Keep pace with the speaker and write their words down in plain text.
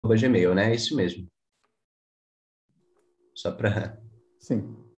@gmail, né? É isso mesmo. Só para.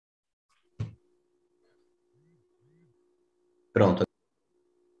 Sim. Pronto.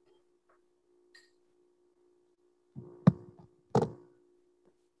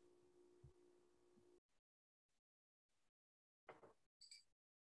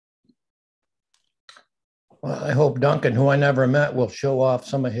 Well, I hope Duncan, who I never met, will show off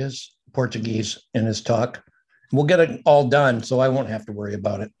some of his Portuguese in his talk. We'll get it all done, so I won't have to worry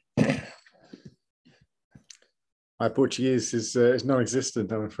about it. My Portuguese is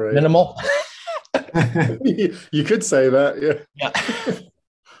non-existent, I'm afraid. Minimal. You could say that, yeah. Yeah.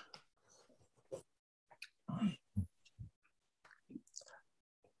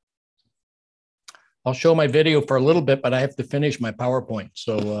 I'll show my video for a little bit, but I have to finish my PowerPoint.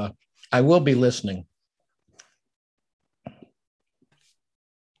 So I will be listening.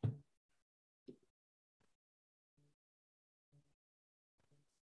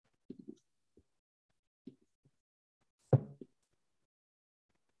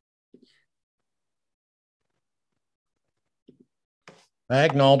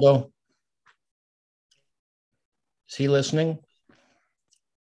 Agnaldo. Is he listening?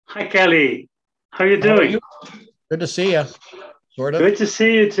 Hi, Kelly. How are you doing? How are you? Good to see you. Sort of. Good to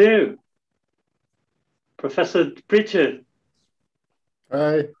see you too. Professor Pritchard.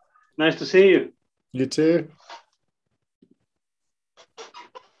 Hi. Nice to see you. You too.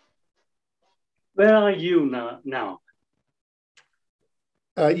 Where are you now?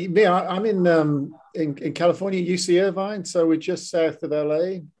 I'm in California, UC Irvine, so we're just south of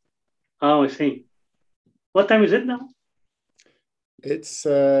LA. Oh, I see. What time is it now? It's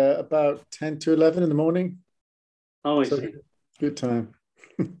about 10 to 11 in the morning. Oh, I see. Good time.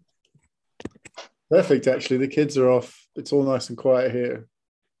 Perfect, actually. The kids are off. It's all nice and quiet here.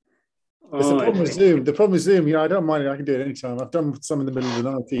 It's the problem with Zoom. The problem with Zoom, I don't mind it. I can do it anytime. I've done some in the middle of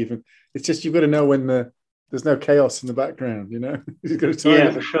the night even. It's just you've got to know when there's no chaos in the background, You've got to time Yeah,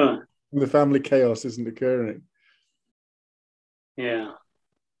 it for sure. when the family chaos isn't occurring. Yeah.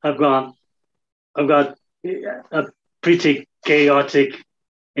 I've got a pretty chaotic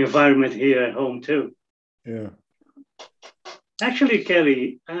environment here at home too. Yeah. Actually,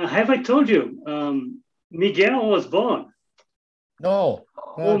 Kelly, have I told you Miguel was born? No.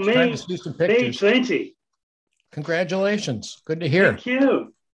 Oh, May 20. Congratulations. Good to hear. Thank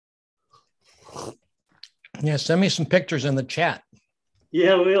you. Yeah, send me some pictures in the chat.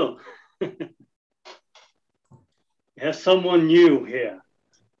 Yeah, I will. There's someone new here.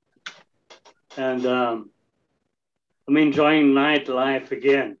 And I'm enjoying nightlife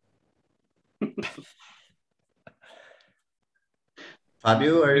again.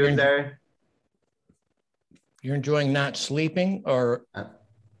 Fabio, are you there? You're enjoying not sleeping, or?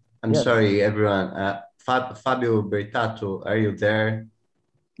 I'm sorry, everyone. Fabio Bertato, are you there?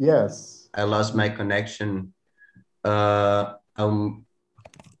 Yes. I lost my connection. What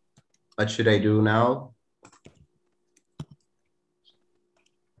should I do now?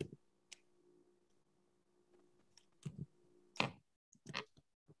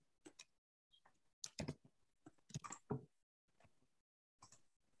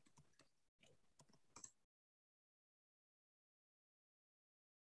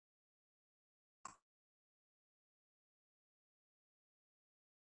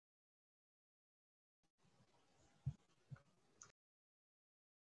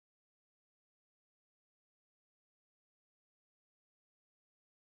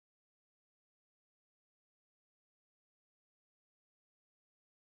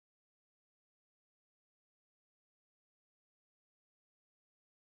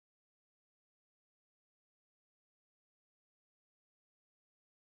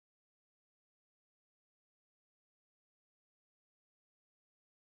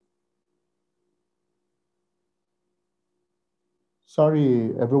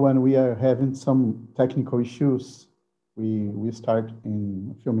 Sorry, everyone. We are having some technical issues. We start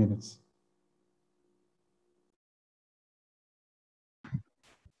in a few minutes.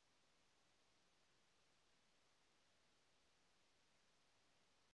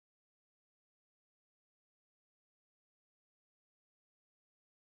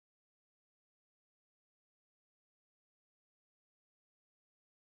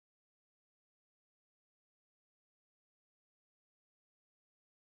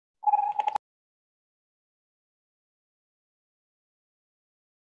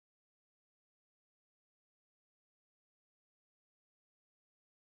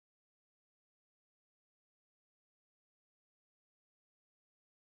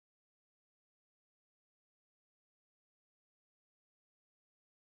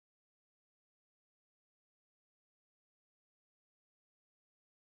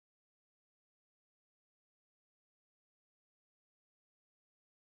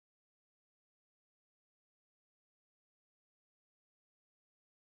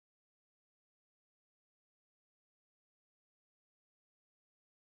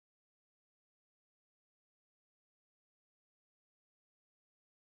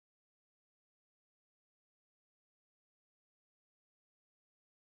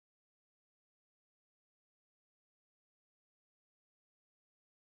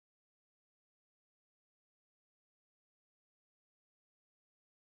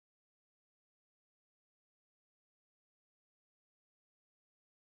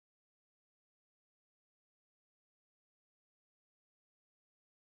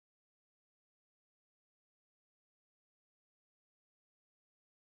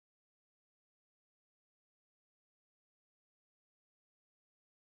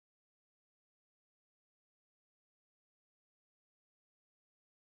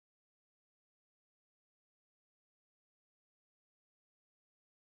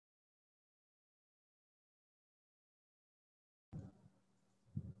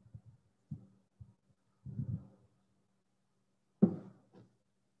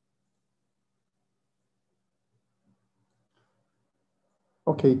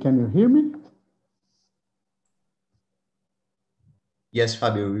 Okay, can you hear me? Yes,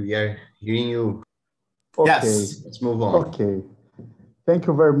 Fabio, we are hearing you. Okay. Yes, let's move on. Okay. Thank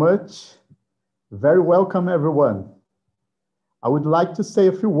you very much. Very welcome, everyone. I would like to say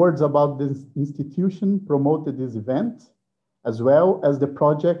a few words about this institution promoted this event, as well as the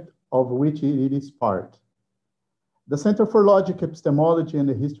project of which it is part. The Center for Logic, Epistemology, and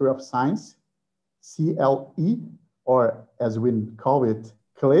the History of Science, CLE, or as we call it,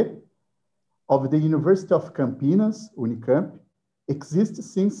 CLE, of the University of Campinas, Unicamp,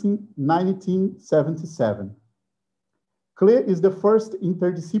 exists since 1977. CLE is the first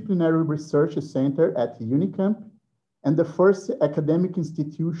interdisciplinary research center at Unicamp and the first academic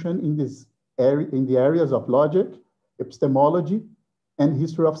institution in the areas of logic, epistemology, and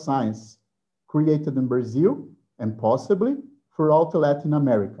history of science, created in Brazil and possibly throughout Latin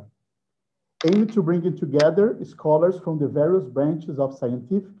America, aiming to bring together scholars from the various branches of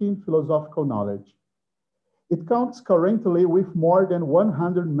scientific and philosophical knowledge. It counts currently with more than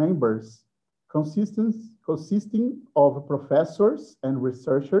 100 members, consisting of professors and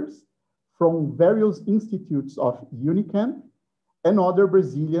researchers from various institutes of Unicamp and other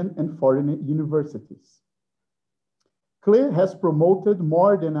Brazilian and foreign universities. CLE has promoted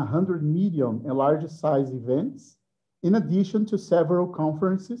more than 100 medium and large size events, in addition to several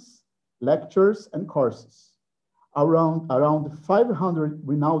conferences, lectures, and courses. Around 500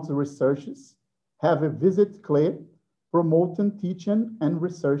 renowned researchers have visited CLE, promoting teaching and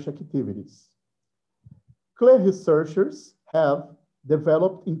research activities. CLE researchers have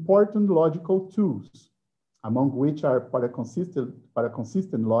developed important logical tools, among which are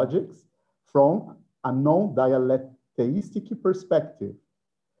paraconsistent logics from a non-dialectic perspective,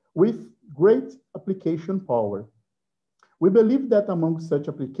 with great application power. We believe that among such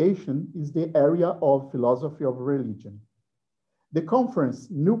application is the area of philosophy of religion. The conference,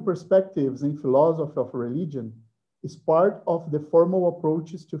 New Perspectives in Philosophy of Religion, is part of the formal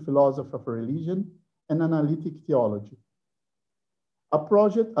approaches to philosophy of religion and analytic theology. A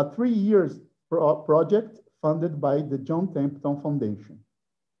 3-year project funded by the John Templeton Foundation.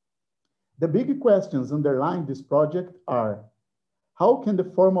 The big questions underlying this project are: how can the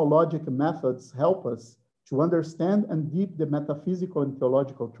formal logic methods help us to understand and deep the metaphysical and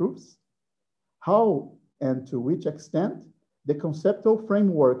theological truths? How and to which extent the conceptual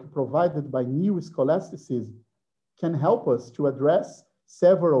framework provided by new scholasticism can help us to address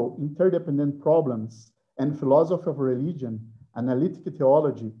several interdependent problems and philosophy of religion, analytic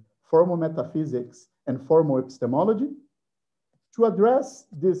theology, formal metaphysics, and formal epistemology? To address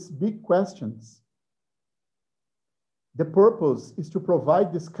these big questions, the purpose is to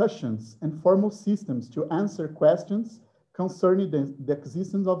provide discussions and formal systems to answer questions concerning the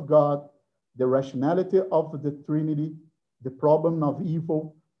existence of God, the rationality of the Trinity, the problem of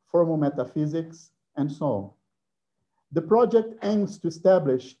evil, formal metaphysics, and so on. The project aims to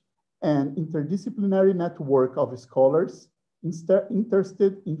establish an interdisciplinary network of scholars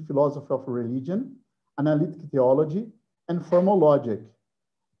interested in philosophy of religion, analytic theology, and formal logic.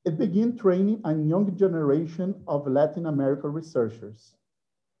 It began training a young generation of Latin American researchers.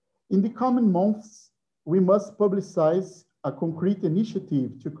 In the coming months, we must publicize a concrete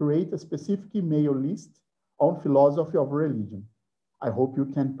initiative to create a specific email list on philosophy of religion. I hope you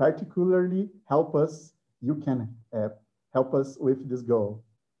can particularly help us. You can help us with this goal.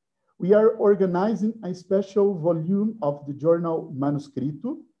 We are organizing a special volume of the journal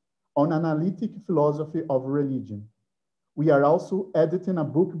Manuscrito on analytic philosophy of religion. We are also editing a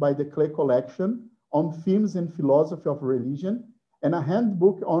book by the Clay Collection on themes in philosophy of religion and a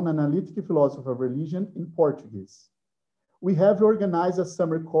handbook on analytic philosophy of religion in Portuguese. We have organized a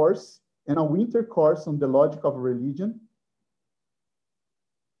summer course and a winter course on the logic of religion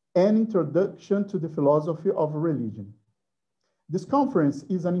and introduction to the philosophy of religion. This conference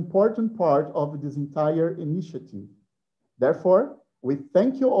is an important part of this entire initiative. Therefore, we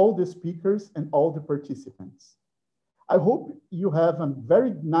thank you all the speakers and all the participants. I hope you have a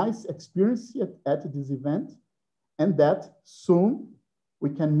very nice experience at this event and that soon we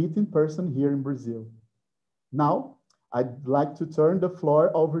can meet in person here in Brazil. Now, I'd like to turn the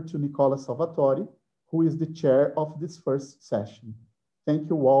floor over to Nicola Salvatori, who is the chair of this first session. Thank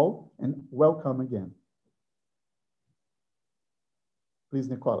you all and welcome again. Please,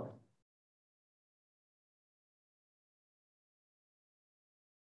 Nicola.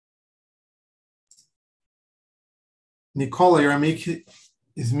 Nicola, your mic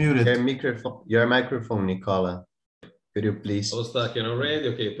is muted. Your microphone, Nicola. Could you please? I was talking already.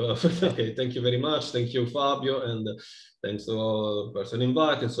 Okay, perfect. Okay, thank you very much. Thank you, Fabio, and thanks to all the person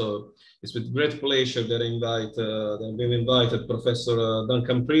invited. So it's with great pleasure that we've invited Professor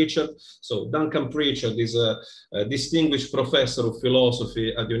Duncan Pritchard. So Duncan Pritchard is a distinguished professor of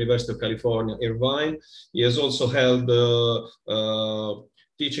philosophy at the University of California, Irvine. He has also held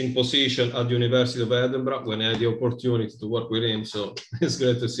teaching position at the University of Edinburgh when I had the opportunity to work with him. So it's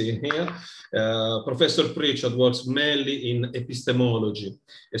great to see him here. Professor Pritchard works mainly in epistemology,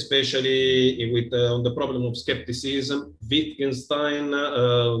 especially with on the problem of skepticism, Wittgenstein,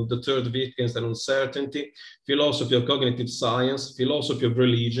 the third Wittgenstein, uncertainty, philosophy of cognitive science, philosophy of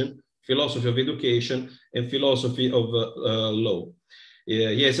religion, philosophy of education, and philosophy of law.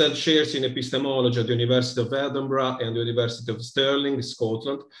 He has had shares in epistemology at the University of Edinburgh and the University of Stirling,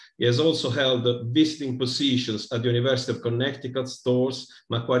 Scotland. He has also held visiting positions at the University of Connecticut, Stores,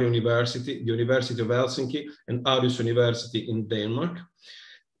 Macquarie University, the University of Helsinki, and Aarhus University in Denmark.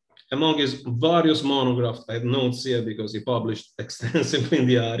 Among his various monographs, I have notes here because he published extensively in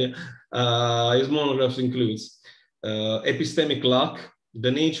the area. His monographs includes Epistemic Lack,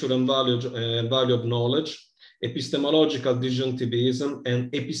 The Nature and Value of Knowledge, Epistemological Disjunctivism,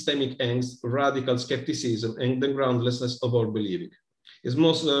 and Epistemic Angst, Radical Skepticism, and the Groundlessness of All Believing. His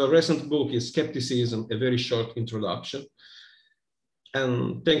most recent book is Skepticism, A Very Short Introduction.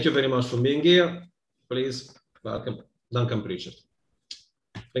 And thank you very much for being here. Please welcome Duncan Pritchard.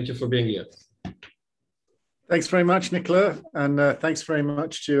 Thank you for being here. Thanks very much, Nicola. And thanks very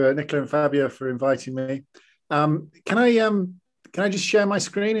much to Nicola and Fabio for inviting me. Can I just share my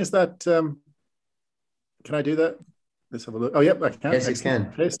screen? Is that... Can I do that? Let's have a look. Oh, yep, I can. Yes, you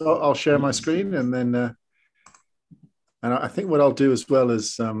can. Okay, so I'll share my screen, and then, and I think what I'll do as well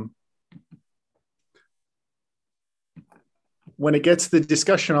is, when it gets to the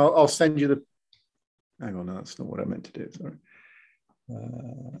discussion, I'll send you the. Hang on, no, that's not what I meant to do. Sorry.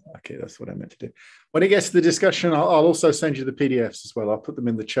 Okay, that's what I meant to do. When it gets to the discussion, I'll also send you the PDFs as well. I'll put them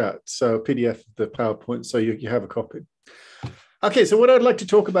in the chat. So PDF of the PowerPoint, so you have a copy. Okay, so what I'd like to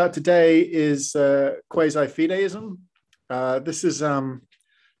talk about today is quasi-fideism. This is a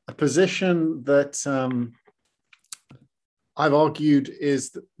position that I've argued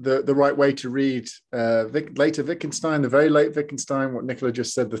is the right way to read later Wittgenstein, the very late Wittgenstein, what Nicola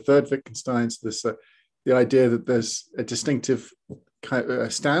just said, the third Wittgenstein, so the idea that there's a distinctive kind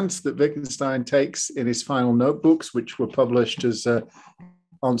of stance that Wittgenstein takes in his final notebooks, which were published as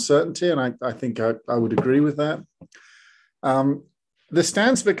Uncertainty, and I think I would agree with that. The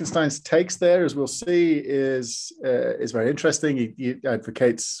stance Wittgenstein takes there, as we'll see, is very interesting. He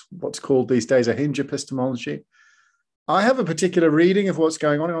advocates what's called these days a hinge epistemology. I have a particular reading of what's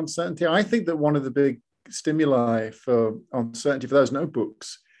going on in Uncertainty. I think that one of the big stimuli for Uncertainty, for those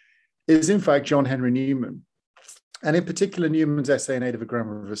notebooks, is in fact John Henry Newman, and in particular Newman's essay in aid of a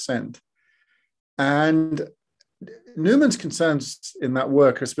grammar of assent. And Newman's concerns in that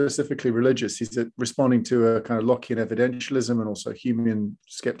work are specifically religious. He's responding to a kind of Lockean evidentialism and also Humean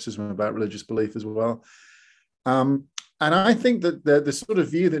skepticism about religious belief as well. And I think that the sort of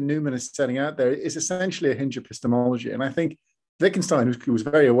view that Newman is setting out there is essentially a hinge epistemology. And I think Wittgenstein, who was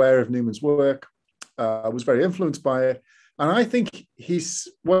very aware of Newman's work, was very influenced by it. And I think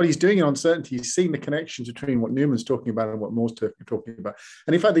what he's doing in Uncertainty, he's seeing the connections between what Newman's talking about and what Moore's talking about.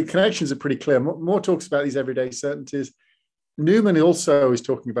 And in fact, the connections are pretty clear. Moore talks about these everyday certainties. Newman also is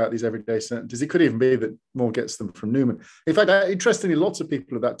talking about these everyday certainties. It could even be that Moore gets them from Newman. In fact, interestingly, lots of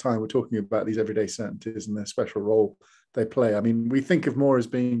people at that time were talking about these everyday certainties and their special role they play. I mean, we think of Moore as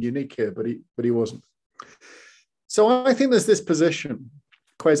being unique here, but he wasn't. So I think there's this position,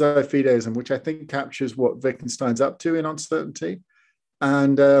 quasi-fideism, which I think captures what Wittgenstein's up to in Uncertainty.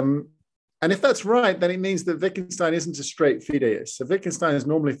 And if that's right, then it means that Wittgenstein isn't a straight fideist. So Wittgenstein is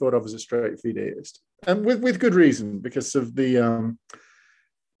normally thought of as a straight fideist, and with good reason, because of the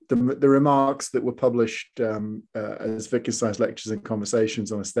remarks that were published as Wittgenstein's lectures and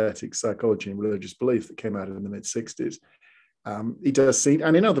conversations on aesthetics, psychology, and religious belief that came out in the mid-60s. He does seem,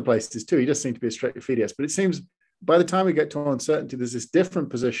 and in other places too, he does seem to be a straight fideist, but it seems by the time we get to Uncertainty, there's this different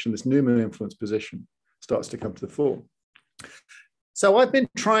position, this Newman-influenced position starts to come to the fore. So I've been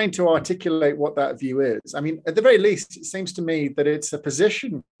trying to articulate what that view is. I mean, at the very least, it seems to me that it's a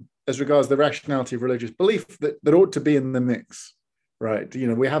position as regards the rationality of religious belief that ought to be in the mix, right? You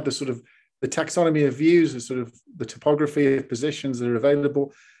know, we have the sort of the taxonomy of views, the sort of the topography of positions that are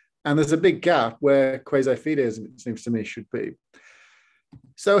available, and there's a big gap where quasi-fideism, it seems to me, should be.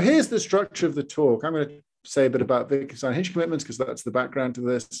 So here's the structure of the talk. I'm going to say a bit about Wittgenstein hinge commitments because that's the background to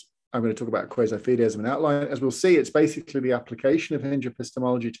this. I'm going to talk about quasi-fideism and outline. As we'll see, it's basically the application of hinge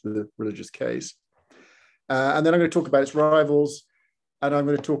epistemology to the religious case. And then I'm going to talk about its rivals, and I'm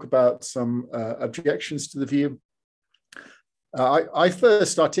going to talk about some objections to the view. I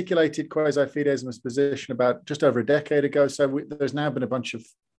first articulated quasi-fideism's position about just over a decade ago, so there's now been a bunch of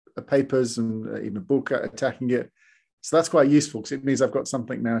papers and even a book attacking it. So that's quite useful because it means I've got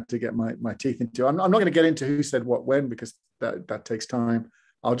something now to get my teeth into. I'm not going to get into who said what when, because that takes time.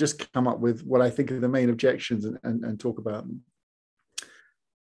 I'll just come up with what I think are the main objections and talk about them.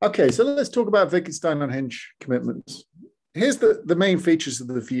 Okay, so let's talk about Wittgenstein unhinged commitments. Here's the main features of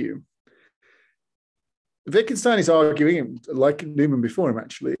the view. Wittgenstein is arguing, like Newman before him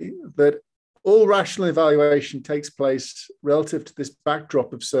actually, that all rational evaluation takes place relative to this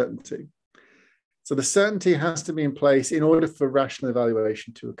backdrop of certainty. So the certainty has to be in place in order for rational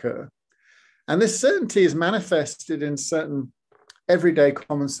evaluation to occur. And this certainty is manifested in certain everyday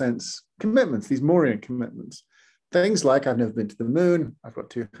common sense commitments, these Morean commitments. Things like, I've never been to the moon, I've got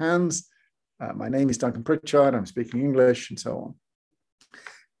 2 hands, my name is Duncan Pritchard, I'm speaking English, and so on.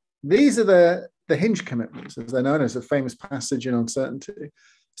 These are the hinge commitments, as they're known, as a famous passage in Uncertainty.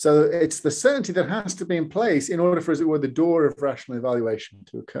 So it's the certainty that has to be in place in order for, as it were, the door of rational evaluation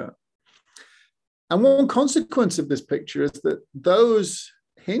to occur. And one consequence of this picture is that those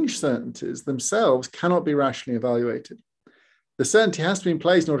hinge certainties themselves cannot be rationally evaluated. The certainty has to be in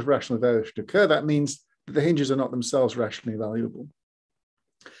place in order for rational evaluation to occur. That means that the hinges are not themselves rationally evaluable.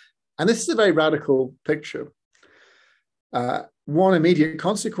 And this is a very radical picture. One immediate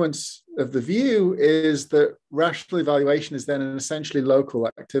consequence of the view is that rational evaluation is then an essentially local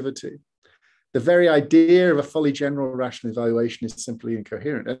activity. The very idea of a fully general rational evaluation is simply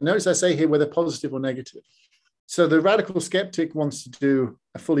incoherent. And notice I say here whether positive or negative. So the radical skeptic wants to do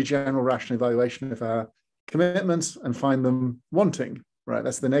a fully general rational evaluation of our commitments and find them wanting, right?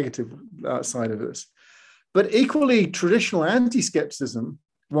 That's the negative side of this. But equally, traditional anti-skepticism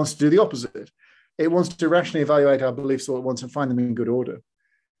wants to do the opposite. It wants to rationally evaluate our beliefs all at once and find them in good order.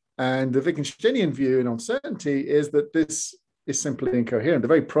 And the Wittgensteinian view in Uncertainty is that this is simply incoherent. The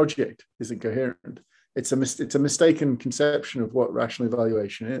very project is incoherent. It's a mistaken conception of what rational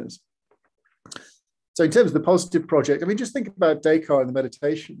evaluation is. So in terms of the positive project, I mean, just think about Descartes in the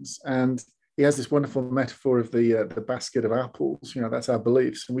Meditations, and he has this wonderful metaphor of the basket of apples. You know, that's our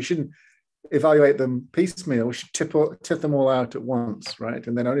beliefs, and we shouldn't evaluate them piecemeal. We should tip them all out at once, right?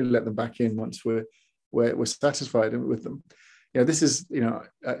 And then only let them back in once we're satisfied with them. You know, this is, you know,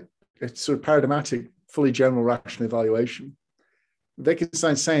 it's sort of paradigmatic, fully general rational evaluation.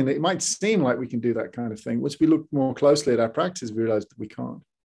 Wittgenstein's saying that it might seem like we can do that kind of thing. Once we look more closely at our practice, we realize that we can't.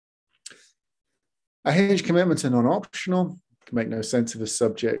 Our hinge commitments are non-optional. Can make no sense of a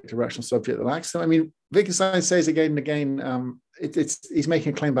subject, a rational subject that lacks them. I mean, Wittgenstein says again and again, he's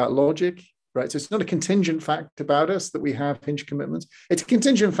making a claim about logic, right? So it's not a contingent fact about us that we have hinge commitments. It's a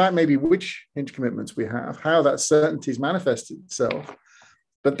contingent fact maybe which hinge commitments we have, how that certainty is manifested itself.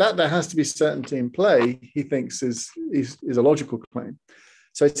 But that there has to be certainty in play, he thinks is a logical claim.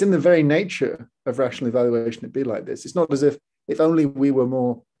 So it's in the very nature of rational evaluation to be like this. It's not as if only we were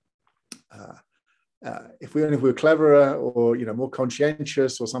more, if we were cleverer or, you know, more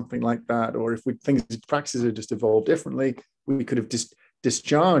conscientious or something like that, or if practices had just evolved differently, we could have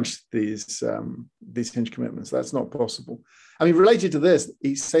discharged these hinge commitments. That's not possible. I mean, related to this,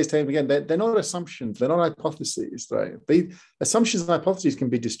 he says to him again, they're not assumptions, they're not hypotheses, right? Assumptions and hypotheses can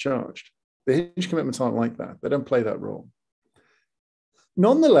be discharged. The hinge commitments aren't like that. They don't play that role.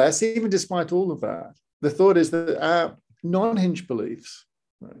 Nonetheless, even despite all of that, the thought is that our non-hinge beliefs,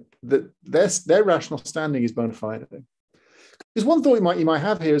 right, that their rational standing is bona fide. Because one thought you might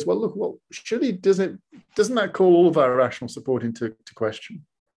have here is, well, look, well, surely doesn't that call all of our rational support into question?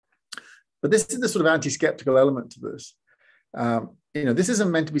 But this is the sort of anti-skeptical element to this. You know, this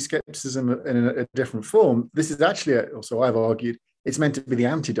isn't meant to be skepticism in a different form. This is actually, also I've argued, it's meant to be the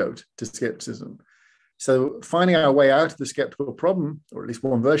antidote to skepticism. So finding our way out of the skeptical problem, or at least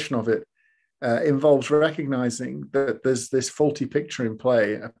one version of it, involves recognizing that there's this faulty picture in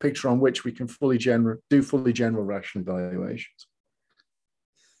play, a picture on which we can do fully general rational evaluations.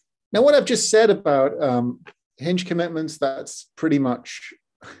 Now, what I've just said about hinge commitments, that's pretty much,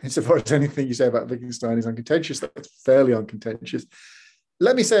 insofar as anything you say about Wittgenstein is uncontentious, that's fairly uncontentious.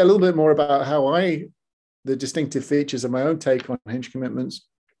 Let me say a little bit more about how the distinctive features of my own take on hinge commitments.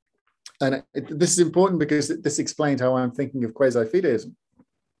 And this is important because this explains how I'm thinking of quasi-fideism,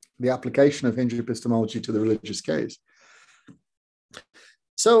 the application of hinge epistemology to the religious case.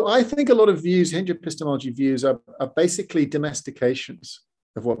 So I think a lot of hinge epistemology views are basically domestications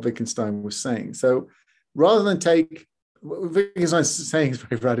of what Wittgenstein was saying. So rather than take, what Wittgenstein's saying is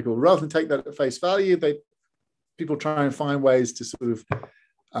very radical, rather than take that at face value, people try and find ways to sort of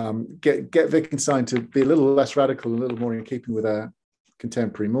get Wittgenstein to be a little less radical, a little more in keeping with our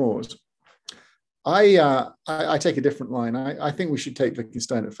contemporary mores. I take a different line. I think we should take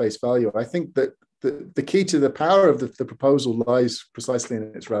Wittgenstein at face value. I think that the key to the power of the proposal lies precisely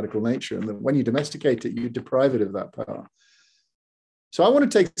in its radical nature, and that when you domesticate it, you deprive it of that power. So I want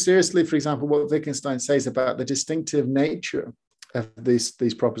to take seriously, for example, what Wittgenstein says about the distinctive nature of these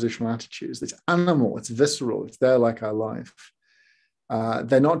propositional attitudes. It's animal, it's visceral, it's there like our life.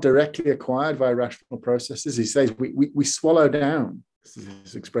 They're not directly acquired via rational processes. He says we swallow down, this is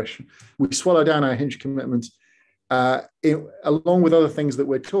his expression, we swallow down our hinge commitments along with other things that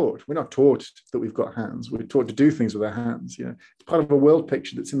we're taught. We're not taught that we've got hands. We're taught to do things with our hands. You know, it's part of a world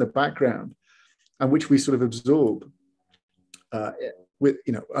picture that's in the background and which we sort of absorb,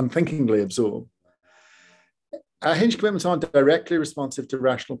 unthinkingly absorb. Our hinge commitments aren't directly responsive to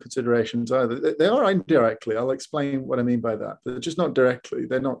rational considerations either. They are indirectly. I'll explain what I mean by that. They're just not directly.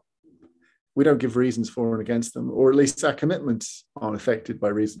 They're not. We don't give reasons for and against them, or at least our commitments aren't affected by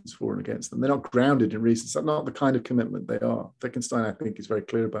reasons for and against them. They're not grounded in reasons. That's not the kind of commitment they are. Wittgenstein, I think, is very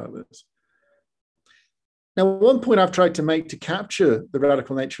clear about this. Now, one point I've tried to make to capture the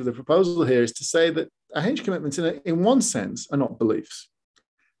radical nature of the proposal here is to say that our hinge commitments, in one sense, are not beliefs.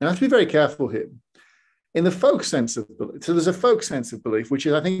 Now, I have to be very careful here. In the folk sense of belief, so there's a folk sense of belief, which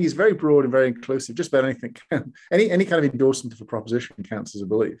is, I think, is very broad and very inclusive. Just about anything, any kind of endorsement of a proposition counts as a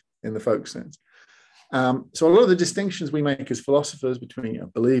belief in the folk sense. So a lot of the distinctions we make as philosophers between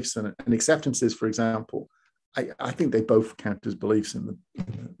beliefs and acceptances, for example, I think they both count as beliefs in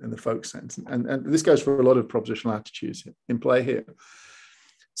the folk sense, and this goes for a lot of propositional attitudes in play here.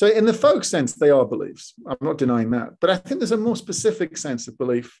 So in the folk sense, they are beliefs. I'm not denying that. But I think there's a more specific sense of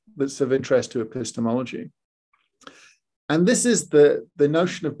belief that's of interest to epistemology. And this is the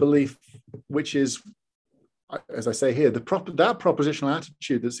notion of belief, which is, as I say here, that propositional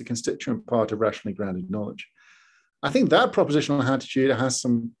attitude that's a constituent part of rationally grounded knowledge. I think that propositional attitude has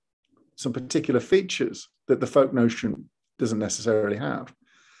some particular features that the folk notion doesn't necessarily have.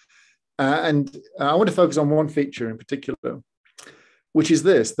 And I want to focus on one feature in particular, which is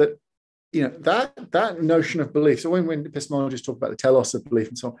this, that that notion of belief. So when epistemologists talk about the telos of belief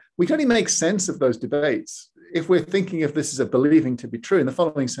and so on, we can only make sense of those debates if we're thinking of this as a believing to be true in the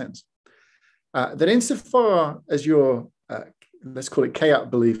following sense. That insofar as you're, let's call it chaos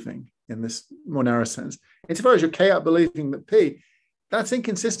believing in this more narrow sense, insofar as you're chaos believing that P, that's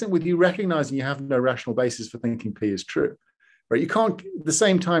inconsistent with you recognizing you have no rational basis for thinking P is true. Right? You can't at the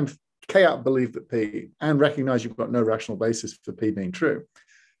same time chaos believe that P and recognize you've got no rational basis for P being true.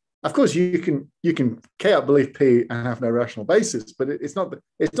 Of course, you can chaos believe P and have no rational basis, but it's not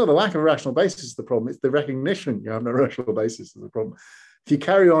the lack of a rational basis is the problem. It's the recognition you have no rational basis is the problem. If you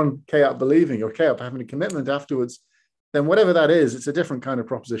carry on chaos believing or chaos having a commitment afterwards, then whatever that is, it's a different kind of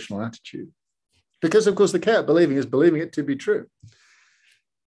propositional attitude. Because of course, the chaos believing is believing it to be true.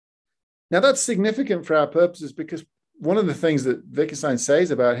 Now that's significant for our purposes because one of the things that Wittgenstein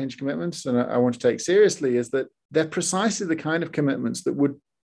says about hinge commitments, and I want to take seriously, is that they're precisely the kind of commitments that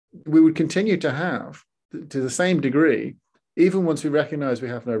we would continue to have to the same degree, even once we recognize we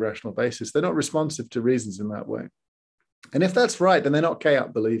have no rational basis. They're not responsive to reasons in that way. And if that's right, then they're not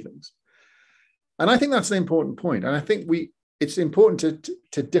chaos believings. And I think that's an important point. And I think it's important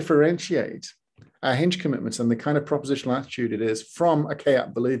to differentiate our hinge commitments and the kind of propositional attitude it is from a chaos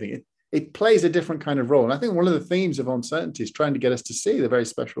believing. It plays a different kind of role. And I think one of the themes of uncertainty is trying to get us to see the very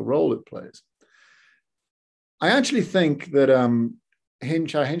special role it plays. I actually think that our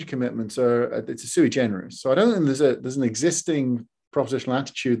hinge commitments it's a sui generis. So I don't think there's an existing propositional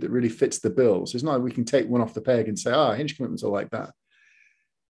attitude that really fits the bill. So it's not like we can take one off the peg and say, hinge commitments are like that.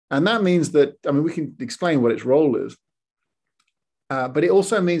 And that means that, we can explain what its role is. But it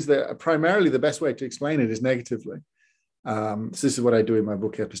also means that primarily the best way to explain it is negatively. So this is what I do in my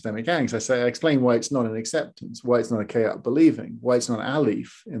book, Epistemic Angst. I explain why it's not an acceptance, why it's not a chaos believing, why it's not an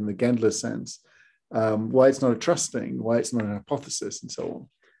alif in the Gendler sense, why it's not a trusting, why it's not an hypothesis, and so on.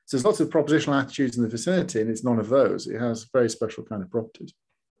 So there's lots of propositional attitudes in the vicinity, and it's none of those. It has very special kind of properties.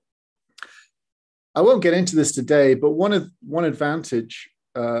 I won't get into this today, but one advantage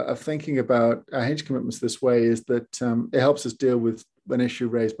of thinking about our hinge commitments this way is that it helps us deal with an issue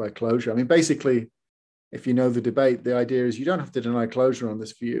raised by closure. Basically, if you know the debate, the idea is you don't have to deny closure on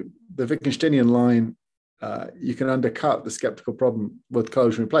this view. The Wittgensteinian line, you can undercut the skeptical problem with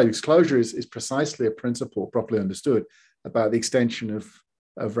closure in play, because closure is precisely a principle, properly understood, about the extension of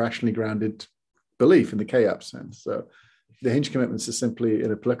rationally grounded belief in the chaos sense. So the hinge commitments are simply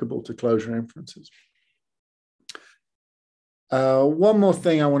inapplicable to closure inferences. One more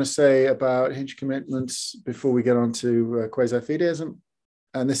thing I want to say about hinge commitments before we get on to quasi-fideism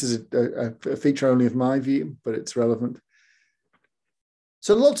and this is a feature only of my view, but it's relevant.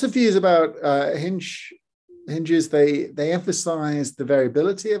 So lots of views about hinges. They emphasize the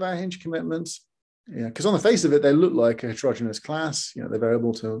variability of our hinge commitments. Yeah, because on the face of it, they look like a heterogeneous class. They're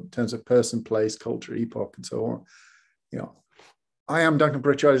variable in terms of person, place, culture, epoch, and so on. I am Duncan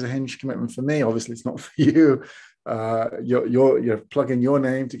Pritchard is a hinge commitment for me. Obviously, it's not for you. You're plugging your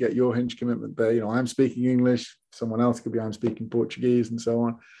name to get your hinge commitment there. I'm speaking English. Someone else could be I'm speaking Portuguese, and so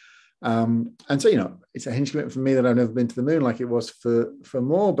on. And so, it's a hinge commitment for me that I've never been to the moon like it was for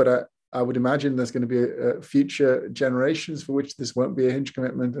more. But I would imagine there's going to be future generations for which this won't be a hinge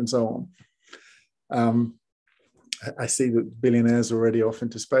commitment, and so on. I see that billionaires are already off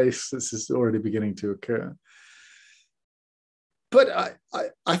into space. This is already beginning to occur. But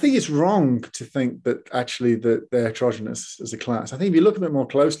I think it's wrong to think that actually that they're heterogeneous as a class. I think if you look at it more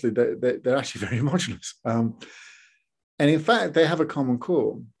closely, they're actually very homogeneous. And in fact, they have a common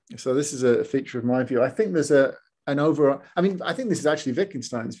core. So this is a feature of my view. I think there's I think this is actually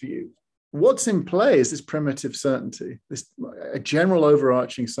Wittgenstein's view. What's in play is this primitive certainty, a general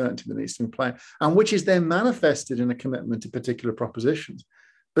overarching certainty that needs to be in play, and which is then manifested in a commitment to particular propositions.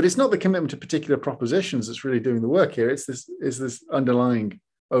 But it's not the commitment to particular propositions that's really doing the work here. It's this underlying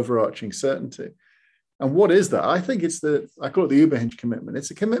overarching certainty. And what is that? I think I call it the Überhinge commitment.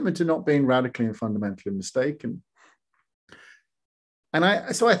 It's a commitment to not being radically and fundamentally mistaken.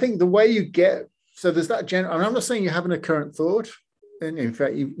 So I think the way you get, so there's that I'm not saying you have an current thought. And in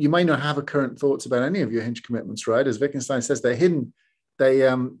fact, you may not have current thoughts about any of your hinge commitments, right? As Wittgenstein says, they're hidden. They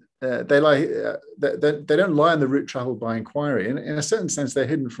don't lie on the route traveled by inquiry. In a certain sense, they're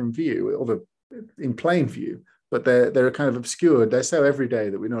hidden from view, in plain view, but they're kind of obscured. They're so everyday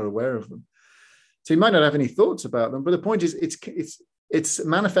that we're not aware of them. So you might not have any thoughts about them, but the point is, it's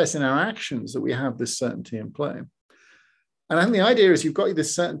manifest in our actions that we have this certainty in play. And I think the idea is you've got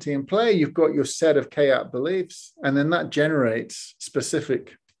this certainty in play, you've got your set of K-out beliefs, and then that generates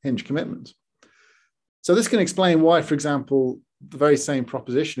specific hinge commitments. So this can explain why, for example, the very same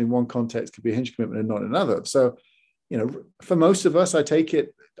proposition in one context could be a hinge commitment and not in another. So, for most of us, I take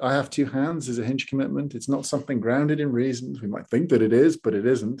it, I have two hands as a hinge commitment. It's not something grounded in reasons. We might think that it is, but it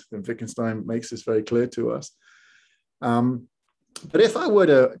isn't. And Wittgenstein makes this very clear to us. But if I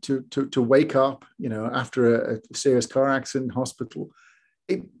were to wake up, after a serious car accident in hospital,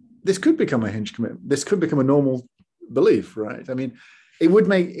 this could become a hinge commitment. This could become a normal belief, right? I mean, it would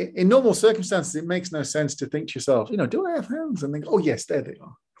make, in normal circumstances, it makes no sense to think to yourself, do I have hands? And think, oh, yes, there they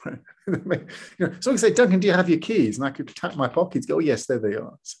are. Right? Someone can say, Duncan, do you have your keys? And I could tap my pockets, go, oh, yes, there they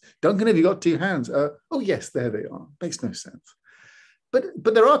are. Duncan, have you got two hands? Oh, yes, there they are. Makes no sense.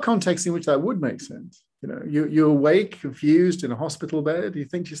 But there are contexts in which that would make sense. You're awake, confused in a hospital bed. You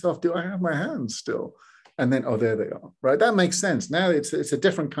think to yourself, do I have my hands still? And then, oh, there they are, right? That makes sense. Now it's a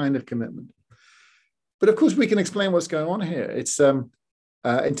different kind of commitment. But of course, we can explain what's going on here. It's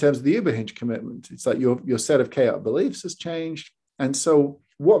in terms of the Überhinge commitment. It's like your set of K-out beliefs has changed. And so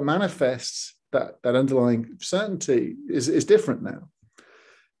what manifests that underlying certainty is different now.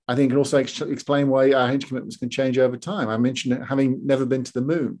 I think it can also explain why our hinge commitments can change over time. I mentioned having never been to the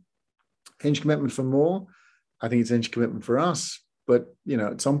moon. Hinge commitment for more, I think it's a hinge commitment for us. But,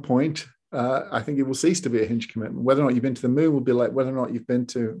 at some point, I think it will cease to be a hinge commitment. Whether or not you've been to the moon will be like whether or not you've been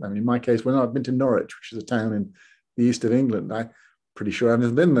to, in my case, whether or not I've been to Norwich, which is a town in the east of England. I'm pretty sure I've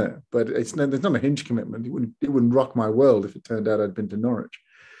never been there, but there's not a hinge commitment. It wouldn't rock my world if it turned out I'd been to Norwich.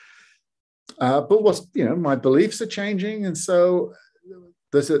 But my beliefs are changing. And so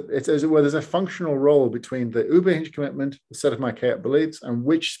there's a functional role between the Überhinge commitment, the set of my K-out beliefs, and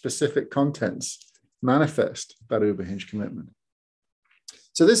which specific contents manifest that Überhinge commitment.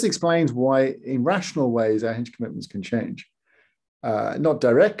 So this explains why, in rational ways, our hinge commitments can change. They're not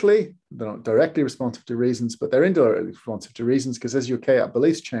directly responsive to reasons, but they're indirectly responsive to reasons, because as your K-out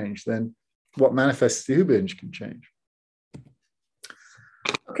beliefs change, then what manifests the Überhinge can change.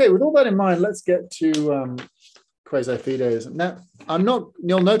 Okay, with all that in mind, let's get to quasi-fideism. Now,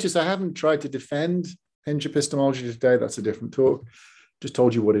 you'll notice I haven't tried to defend hinge epistemology today. That's a different talk. Just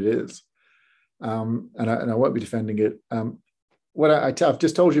told you what it is. And I won't be defending it. I've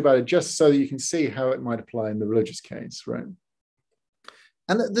just told you about it just so that you can see how it might apply in the religious case, right?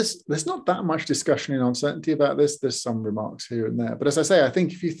 And there's not that much discussion in uncertainty about this. There's some remarks here and there. But as I say, I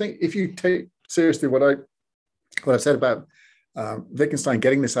think if you take seriously what I've said about Wittgenstein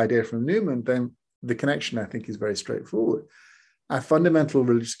getting this idea from Newman, then the connection, I think, is very straightforward. Our fundamental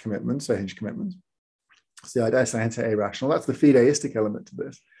religious commitments are hinge commitments. It's the idea scientia irrational. That's the fideistic element to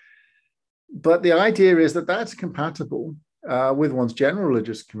this. But the idea is that that's compatible with one's general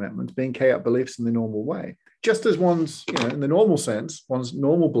religious commitment, being K-out beliefs in the normal way. just as one's, in the normal sense, one's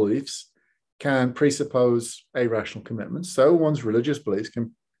normal beliefs can presuppose irrational commitments, so one's religious beliefs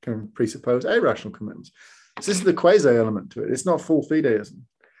can presuppose irrational commitments. So this is the quasi element to it. It's not full fideism.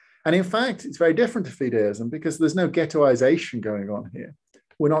 And in fact, it's very different to fideism because there's no ghettoization going on here.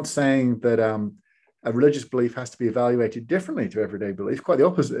 We're not saying that a religious belief has to be evaluated differently to everyday belief. Quite the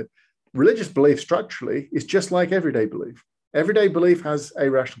opposite. Religious belief structurally is just like everyday belief. Everyday belief has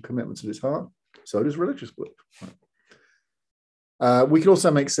irrational commitments at its heart. So does religious belief. We could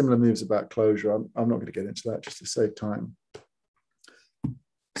also make similar moves about closure. I'm not going to get into that just to save time.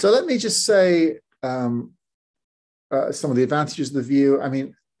 So let me just say some of the advantages of the view. I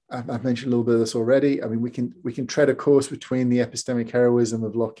mean, I've mentioned a little bit of this already. I mean, we can tread a course between the epistemic heroism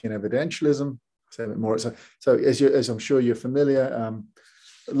of Lockean evidentialism. Say a bit more. So as I'm sure you're familiar,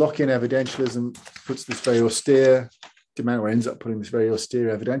 Lockean evidentialism puts this very austere demand, or ends up putting this very austere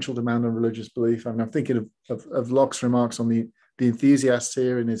evidential demand on religious belief. I mean, I'm thinking of Locke's remarks on the enthusiasts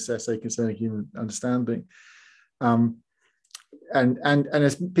here in his essay concerning human understanding. And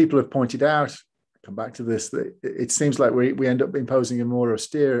as people have pointed out, come back to this, that it seems like we end up imposing a more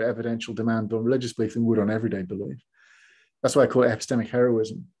austere evidential demand on religious belief than we would on everyday belief. That's why I call it epistemic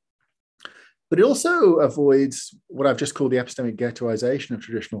heroism. But it also avoids what I've just called the epistemic ghettoization of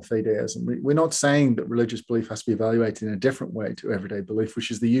traditional fideism. We're not saying that religious belief has to be evaluated in a different way to everyday belief,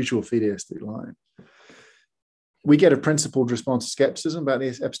 which is the usual fideistic line. We get a principled response to skepticism about the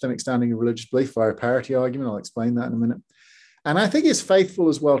epistemic standing of religious belief via a parity argument. I'll explain that in a minute. And I think it's faithful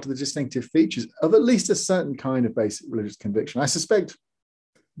as well to the distinctive features of at least a certain kind of basic religious conviction. I suspect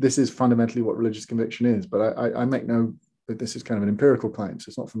this is fundamentally what religious conviction is, but I make no, this is kind of an empirical claim, so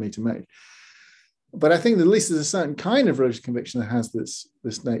it's not for me to make. But I think that at least there's a certain kind of religious conviction that has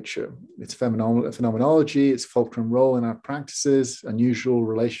this nature. It's phenomenology, its fulcrum role in our practices, unusual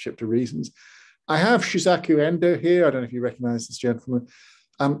relationship to reasons. I have Shusaku Endo here. I don't know if you recognize this gentleman.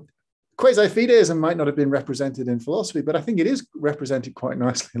 Quasi-fideism might not have been represented in philosophy, but I think it is represented quite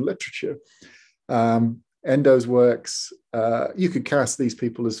nicely in literature. Endo's works, you could cast these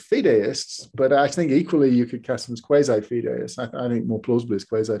people as fideists, but I think equally you could cast them as quasi-fideists. I think more plausibly as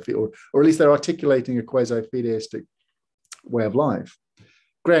quasi-fideist, or at least they're articulating a quasi-fideistic way of life.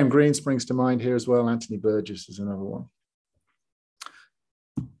 Graham Greene springs to mind here as well. Anthony Burgess is another one.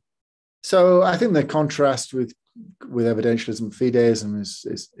 So I think the contrast with evidentialism and fideism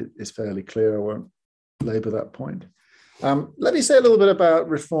is fairly clear. I won't labor that point. Let me say a little bit about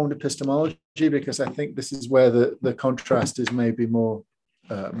reformed epistemology, because I think this is where the contrast is maybe more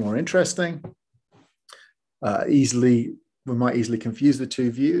interesting. We might easily confuse the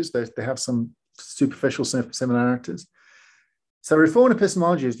two views. They have some superficial similarities. So reformed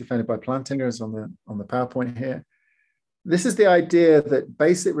epistemology is defended by Plantinga, as on the PowerPoint here. This is the idea that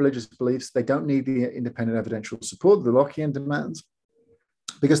basic religious beliefs, they don't need the independent evidential support the Lockean demands,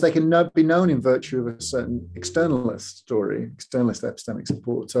 because they can be known in virtue of a certain externalist story, externalist epistemic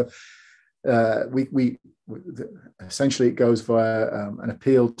support. So essentially it goes via an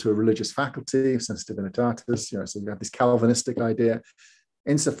appeal to a religious faculty, sensus divinitatis, so you have this Calvinistic idea.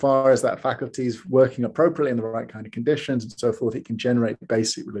 Insofar as that faculty is working appropriately in the right kind of conditions and so forth, it can generate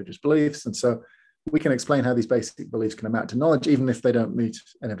basic religious beliefs. And so we can explain how these basic beliefs can amount to knowledge, even if they don't meet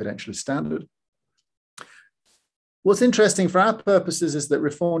an evidentialist standard. What's interesting for our purposes is that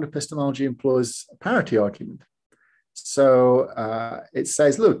reformed epistemology employs a parity argument. So it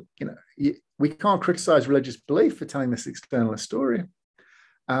says, look, we can't criticize religious belief for telling this externalist story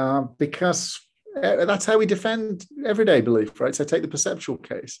because that's how we defend everyday belief, right? So take the perceptual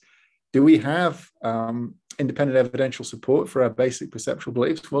case. Do we have independent evidential support for our basic perceptual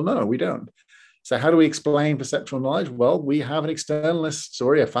beliefs? Well, no, we don't. So how do we explain perceptual knowledge? Well, we have an externalist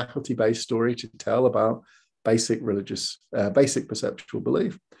story, a faculty-based story to tell about basic perceptual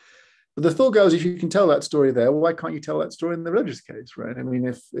belief. But the thought goes, if you can tell that story there, why can't you tell that story in the religious case, right? I mean,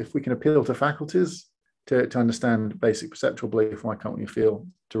 if we can appeal to faculties to understand basic perceptual belief, why can't we appeal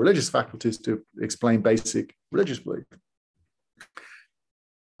to religious faculties to explain basic religious belief?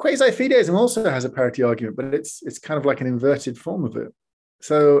 Quasi-fideism also has a parity argument, but it's kind of like an inverted form of it.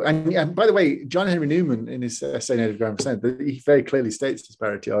 So, and by the way, John Henry Newman, in his essay Native Ground Percent, he very clearly states his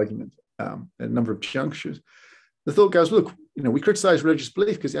parity argument at a number of junctures. The thought goes, look, we criticize religious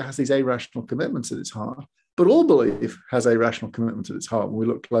belief because it has these irrational commitments at its heart, but all belief has irrational commitments at its heart when we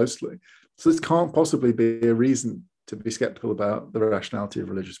look closely. So this can't possibly be a reason to be skeptical about the rationality of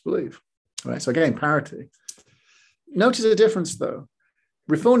religious belief, right? So again, parity. Notice a difference though.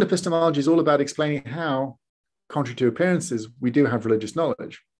 Reformed epistemology is all about explaining how, contrary to appearances, we do have religious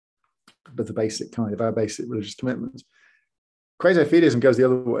knowledge, but the basic kind of our basic religious commitments. Quasi-fideism goes the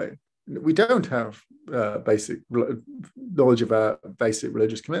other way. we don't have basic knowledge of our basic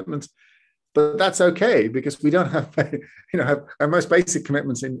religious commitments, but that's okay because we don't have, have our most basic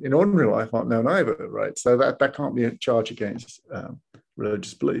commitments in ordinary life aren't known either, right? So that can't be a charge against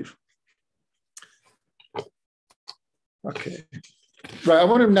religious belief. Okay, right. I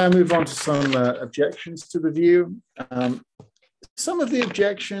want to now move on to some objections to the view. Some of the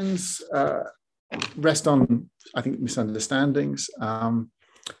objections rest on, I think, misunderstandings.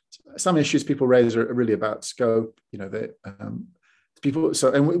 Some issues people raise are really about scope. People.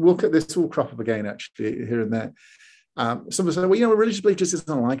 So, and we'll this will crop up again actually here and there. Some will say, well, religious belief just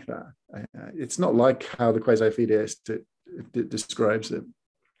isn't like that. It's not like how the quasi-fideist describes it.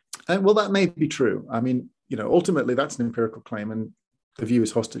 And well, that may be true. I mean, ultimately that's an empirical claim, and the view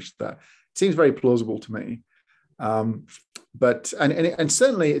is hostage to that. It seems very plausible to me. But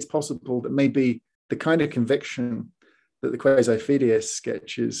certainly it's possible that maybe the kind of conviction that the quasi-fideist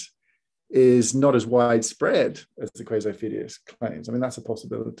sketches is not as widespread as the quasi-fideist claims. I mean, that's a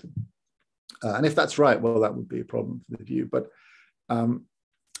possibility. And if that's right, well, that would be a problem for the view. But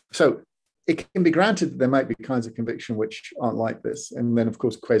so it can be granted that there might be kinds of conviction which aren't like this. And then, of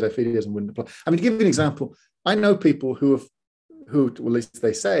course, quasi-fideism wouldn't apply. I mean, to give you an example, I know people who, at least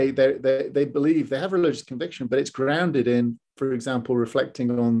they say, they believe they have religious conviction, but it's grounded in, for example,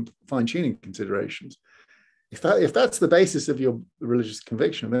 reflecting on fine-tuning considerations. If that's the basis of your religious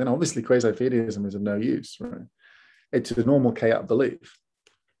conviction, then obviously quasi-fideism is of no use, right? It's a normal chaotic belief.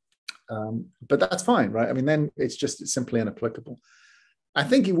 But that's fine, right? I mean, then it's simply inapplicable. I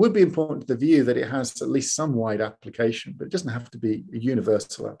think it would be important to the view that it has at least some wide application, but it doesn't have to be a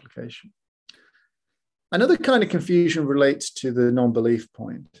universal application. Another kind of confusion relates to the non-belief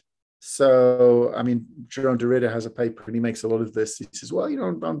point. So, I mean, Jerome Derrida has a paper and he makes a lot of this. He says, well,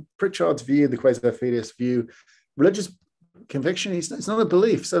 on Pritchard's view, the quasi-fideist view, religious conviction, it's not a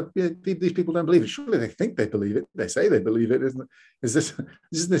belief. So these people don't believe it. Surely they think they believe it. They say they believe it. Does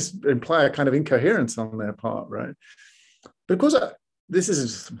this imply a kind of incoherence on their part, right? But of course, this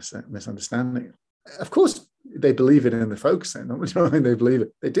is a misunderstanding. Of course, they believe it in the folk sense. I'm not saying they believe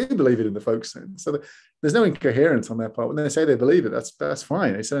it. They do believe it in the folk sense. So there's no incoherence on their part. When they say they believe it, that's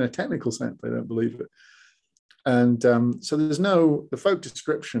fine. It's in a technical sense they don't believe it. And so the folk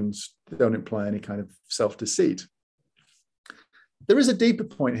descriptions don't imply any kind of self-deceit. There is a deeper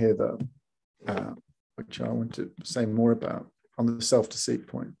point here, though, which I want to say more about on the self-deceit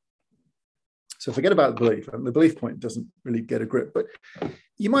point. So forget about the belief. And the belief point doesn't really get a grip. But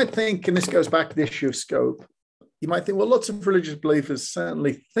you might think, and this goes back to the issue of scope, you might think, well, lots of religious believers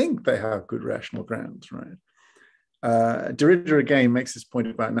certainly think they have good rational grounds, right? Derrida, again, makes this point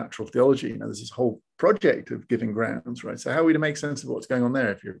about natural theology. There's this whole project of giving grounds, right? So how are we to make sense of what's going on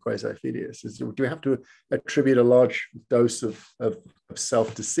there if you're a quasi-fideist? Do we have to attribute a large dose of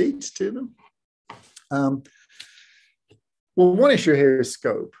self-deceit to them? Well, one issue here is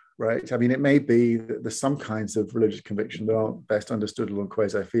scope. Right. I mean, it may be that there's some kinds of religious conviction that aren't best understood along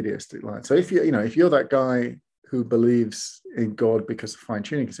quasi-fideistic lines. So if you're that guy who believes in God because of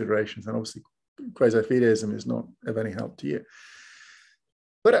fine-tuning considerations, then obviously quasi-fideism is not of any help to you.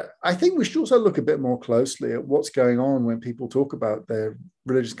 But I think we should also look a bit more closely at what's going on when people talk about their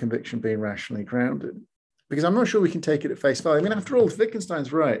religious conviction being rationally grounded, because I'm not sure we can take it at face value. I mean, after all,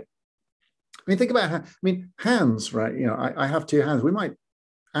 Wittgenstein's right. I mean, think about hands, right? I have two hands. We might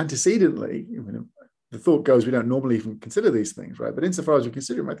antecedently, the thought goes, we don't normally even consider these things, right? But insofar as we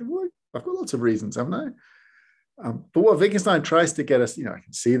consider them, I think, well, I've got lots of reasons, haven't I? But what Wittgenstein tries to get us, I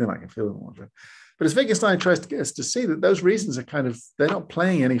can see them, I can feel them, but as Wittgenstein tries to get us to see that those reasons are they're not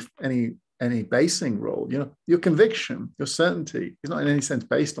playing any basing role. Your conviction, your certainty is not in any sense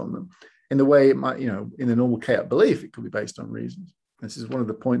based on them in the way it might, in the normal chaotic belief, it could be based on reasons. This is one of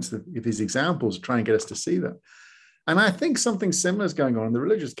the points of these examples, try and get us to see that. And I think something similar is going on in the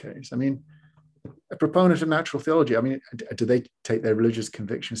religious case. I mean, a proponent of natural theology, I mean, do they take their religious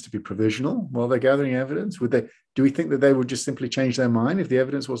convictions to be provisional while they're gathering evidence? Do we think that they would just simply change their mind if the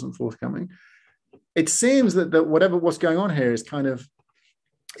evidence wasn't forthcoming? It seems that what's going on here is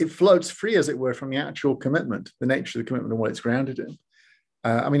it floats free, as it were, from the actual commitment, the nature of the commitment and what it's grounded in.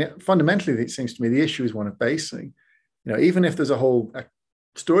 I mean, fundamentally, it seems to me the issue is one of basing. Even if there's a whole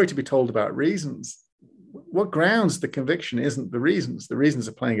story to be told about reasons, what grounds the conviction isn't the reasons. The reasons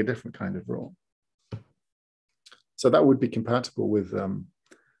are playing a different kind of role. So that would be compatible with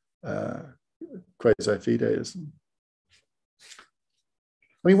quasi-fideism.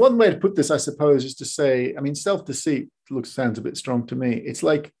 I mean, one way to put this, I suppose, is to say, I mean, self-deceit sounds a bit strong to me. It's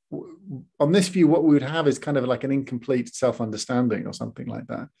like, on this view, what we would have is kind of like an incomplete self-understanding or something like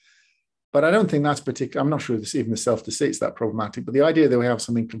that. But I don't think that's particular. I'm not sure this, even the self-deceit's that problematic. But the idea that we have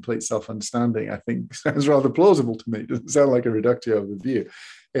some incomplete self-understanding, I think, sounds rather plausible to me. It doesn't sound like a reductio of the view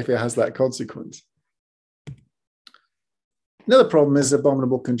if it has that consequence. Another problem is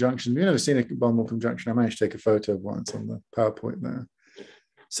abominable conjunction. If you've never seen an abominable conjunction, I managed to take a photo of one. It's on the PowerPoint there.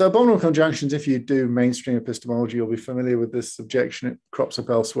 So abominable conjunctions, if you do mainstream epistemology, you'll be familiar with this objection. It crops up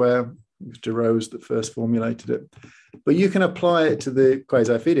elsewhere. It was de Rose that first formulated it. But you can apply it to the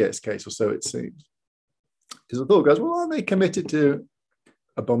quasi-fideist case, or so it seems. Because the thought goes, well, are they committed to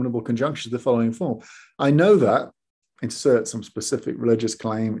abominable conjunctions of the following form? I know that, insert some specific religious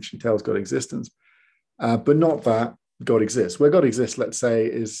claim which entails God existence, but not that God exists. Where God exists, let's say,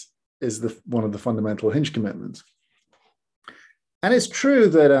 is one of the fundamental hinge commitments. And it's true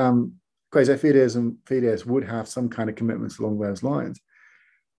that quasi-fideism, fideists would have some kind of commitments along those lines.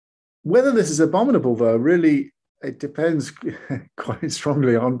 Whether this is abominable, though, really, it depends quite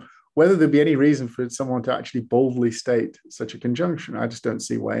strongly on whether there'd be any reason for someone to actually boldly state such a conjunction. I just don't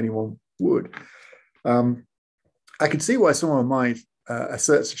see why anyone would. I could see why someone might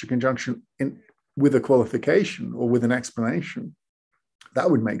assert such a conjunction with a qualification or with an explanation. That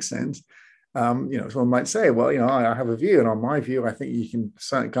would make sense. Someone might say, well, I have a view, and on my view, I think you can,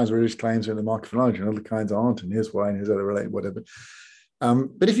 certain kinds of religious claims are in the market for knowledge and other kinds aren't, and here's why, and here's other related, whatever.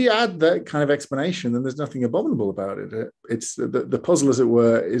 But if you add that kind of explanation, then there's nothing abominable about it. It's the puzzle, as it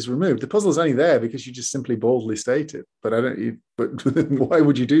were, is removed. The puzzle is only there because you just simply boldly state it. But why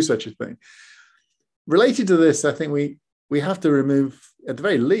would you do such a thing? Related to this, I think we have to remove, at the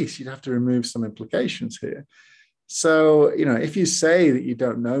very least, you'd have to remove some implications here. So, if you say that you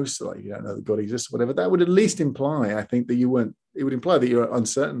don't know, so like you don't know that God exists, or whatever, that would at least imply, I think, that it would imply that you're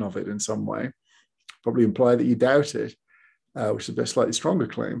uncertain of it in some way, probably imply that you doubt it. Which is a slightly stronger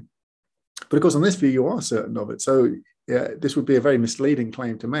claim. But of course, on this view, you are certain of it. So yeah, this would be a very misleading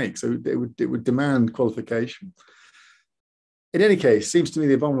claim to make. So it would demand qualification. In any case, it seems to me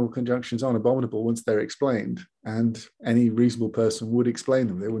the abominable conjunctions aren't abominable once they're explained, and any reasonable person would explain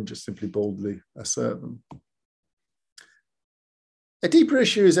them. They wouldn't just simply boldly assert them. A deeper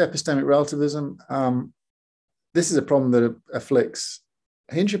issue is epistemic relativism. This is a problem that afflicts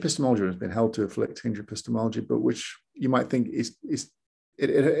hinge epistemology, has been held to afflict hinge epistemology, but which you might think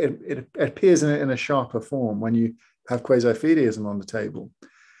it appears in a sharper form when you have quasi-fideism on the table.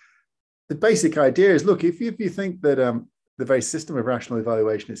 The basic idea is, look, if you think that the very system of rational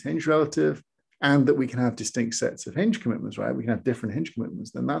evaluation is hinge relative, and that we can have distinct sets of hinge commitments, right? We can have different hinge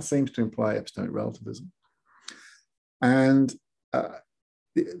commitments, then that seems to imply epistemic relativism. And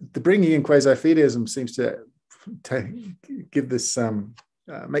the bringing in quasi-fideism seems to give this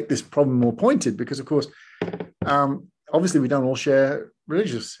make this problem more pointed, because of course, obviously we don't all share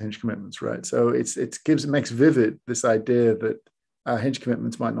religious hinge commitments, right? So it makes vivid this idea that hinge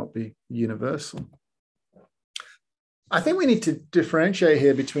commitments might not be universal. I think we need to differentiate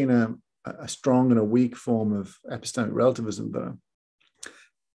here between a strong and a weak form of epistemic relativism, though.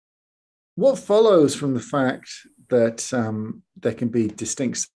 What follows from the fact that there can be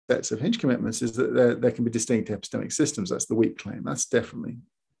distinct sets of hinge commitments is that there can be distinct epistemic systems. That's the weak claim. That's definitely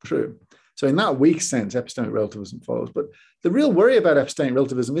true. So in that weak sense, epistemic relativism follows. But the real worry about epistemic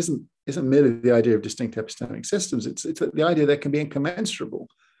relativism isn't merely the idea of distinct epistemic systems. It's the idea there can be incommensurable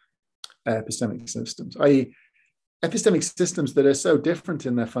epistemic systems, i.e. epistemic systems that are so different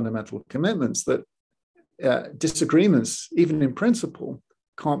in their fundamental commitments that disagreements, even in principle,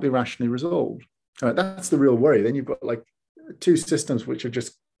 can't be rationally resolved. All right, that's the real worry. Then you've got like two systems which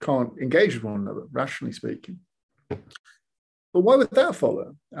can't engage with one another, rationally speaking. But why would that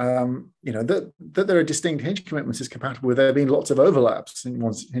follow? That there are distinct hinge commitments is compatible with there being lots of overlaps in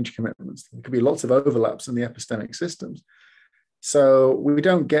one's hinge commitments. There could be lots of overlaps in the epistemic systems. So we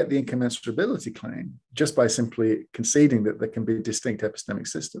don't get the incommensurability claim just by simply conceding that there can be distinct epistemic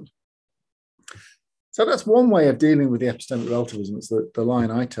systems. So that's one way of dealing with the epistemic relativism. It's the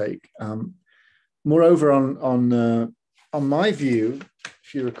line I take. Moreover, on my view,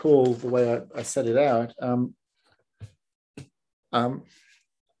 if you recall the way I set it out,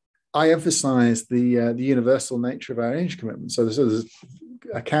 I emphasize the universal nature of our hinge commitments. So there's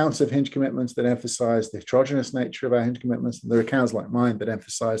accounts of hinge commitments that emphasize the heterogeneous nature of our hinge commitments, and there are accounts like mine that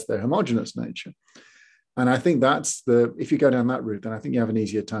emphasize their homogeneous nature. And I think if you go down that route, then I think you have an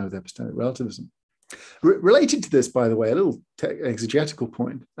easier time with epistemic relativism. Related to this, by the way, a little exegetical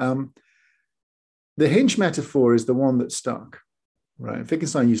point. The hinge metaphor is the one that stuck, right?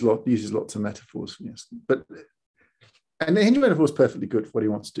 Wittgenstein uses lots of metaphors, yes, and the hinge metaphor is perfectly good for what he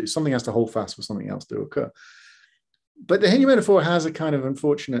wants to do. Something has to hold fast for something else to occur. But the hinge metaphor has a kind of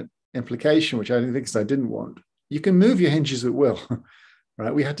unfortunate implication, which I think Wittgenstein didn't want. You can move your hinges at will,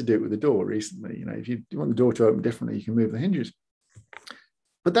 right? We had to do it with the door recently. You know, if you want the door to open differently, you can move the hinges.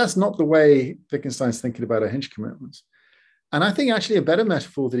 But that's not the way Wittgenstein's thinking about our hinge commitments. And I think actually a better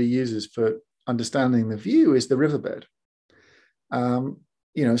metaphor that he uses for understanding the view is the riverbed.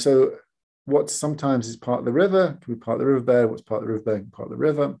 You know, so what sometimes is part of the river can be part of the riverbed, what's part of the riverbed can be part of the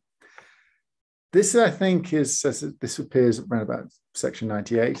river. This, I think, is, this appears around about section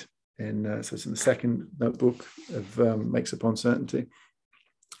 98, so it's in the second notebook of Makes Upon Certainty.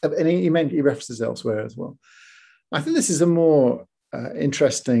 And he references elsewhere as well. I think this is a more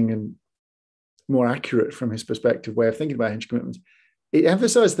interesting and more accurate from his perspective way of thinking about hinge commitments. It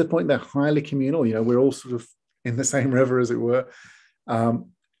emphasizes the point they're highly communal. You know, we're all sort of in the same river, as it were.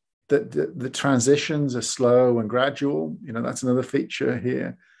 The transitions are slow and gradual. You know, that's another feature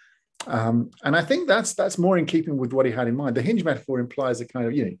here. And I think that's more in keeping with what he had in mind. The hinge metaphor implies a kind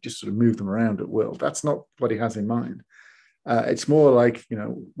of, you know, just sort of move them around at will. That's not what he has in mind. It's more like, you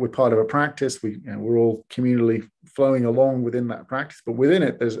know, we're part of a practice. We're all communally flowing along within that practice, but within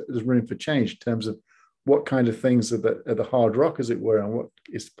it, there's room for change in terms of what kind of things are the hard rock, as it were, and what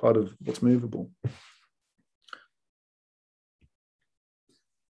is part of what's movable.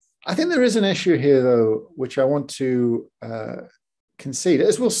 I think there is an issue here, though, which I want to concede.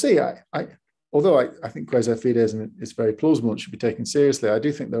 As we'll see, although I think quasi-fideism is very plausible and should be taken seriously, I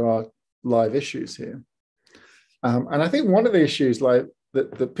do think there are live issues here. And I think one of the issues, like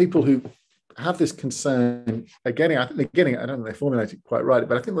the people who have this concern are getting, I think they're getting, I don't know if they formulate it quite right,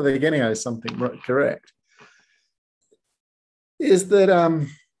 but I think what they're getting at is something correct, is that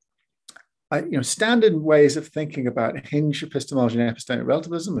you know, standard ways of thinking about hinge epistemology and epistemic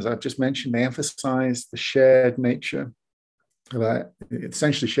relativism, as I've just mentioned, they emphasize the shared nature of our,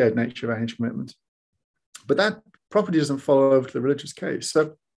 essentially shared nature of our hinge commitments. But that property doesn't follow over to the religious case.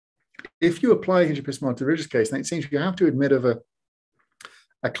 So if you apply hinge epistemology to the religious case, then it seems you have to admit of a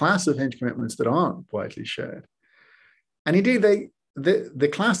class of hinge commitments that aren't widely shared. And indeed, the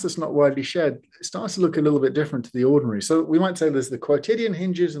class that's not widely shared starts to look a little bit different to the ordinary. So we might say there's the quotidian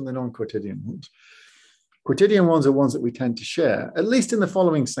hinges and the non-quotidian ones. Quotidian ones are ones that we tend to share, at least in the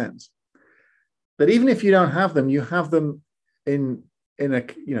following sense, that even if you don't have them, you have them in a,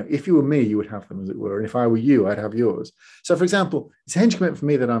 you know, if you were me, you would have them, as it were. And if I were you, I'd have yours. So for example, it's a hinge commitment for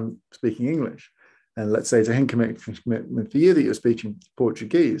me that I'm speaking English. And let's say it's a hinge commitment for you that you're speaking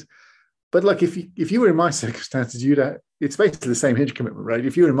Portuguese. But like, if you were in my circumstances, it's basically the same hinge commitment, right?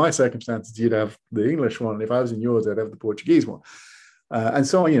 If you were in my circumstances, you'd have the English one. If I was in yours, I'd have the Portuguese one. And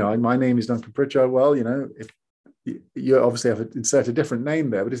so, you know, my name is Duncan Pritchard. Well, you know, if you obviously have to insert a different name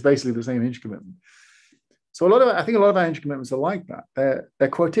there, but it's basically the same hinge commitment. So I think a lot of our hinge commitments are like that. They're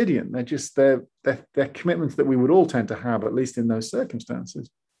quotidian. They're commitments that we would all tend to have, at least in those circumstances.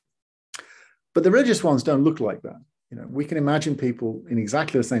 But the religious ones don't look like that. You know, we can imagine people in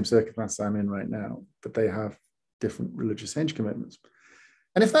exactly the same circumstance I'm in right now, but they have different religious hinge commitments.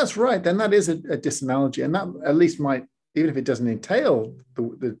 And if that's right, then that is a disanalogy, and that at least might, even if it doesn't entail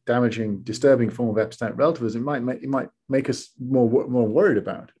the damaging, disturbing form of epistemic relativism, it might make us more worried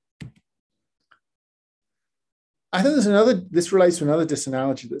about it. I think this relates to another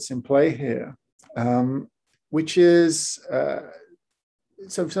disanalogy that's in play here, which is,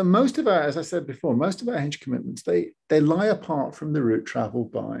 so most of our, as I said before, most of our hinge commitments, they lie apart from the route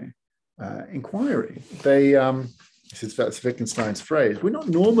traveled by inquiry. That's Wittgenstein's phrase. We're not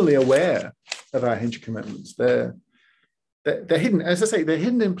normally aware of our hinge commitments. They're hidden, as I say, they're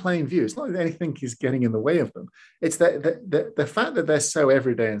hidden in plain view. It's not that anything is getting in the way of them. It's the fact that they're so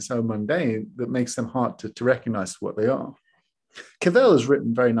everyday and so mundane that makes them hard to recognize what they are. Cavell has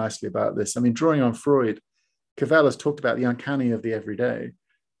written very nicely about this. I mean, drawing on Freud, Cavell has talked about the uncanny of the everyday,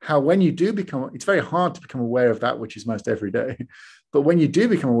 how when you do become, it's very hard to become aware of that which is most everyday, but when you do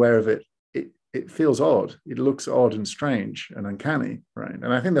become aware of it, it feels odd. It looks odd and strange and uncanny, right?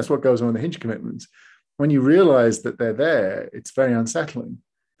 And I think that's what goes on with the hinge commitments. When you realize that they're there, it's very unsettling,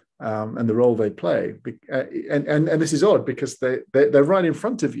 and the role they play. And this is odd because they're right in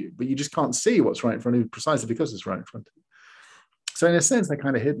front of you, but you just can't see what's right in front of you precisely because it's right in front of you. So in a sense, they're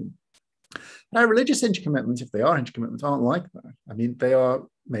kind of hidden. Now, religious hinge commitments, if they are hinge commitments, aren't like that. I mean, they are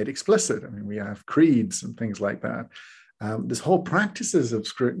made explicit. I mean, we have creeds and things like that. There's whole practices of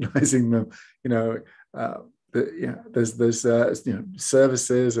scrutinizing them, you know, there's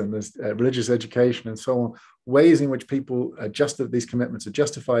services and there's religious education and so on, ways in which people these commitments are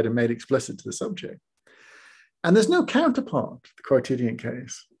justified and made explicit to the subject. And there's no counterpart to the quotidian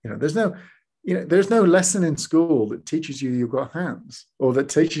case. There's no lesson in school that teaches you you've got hands or that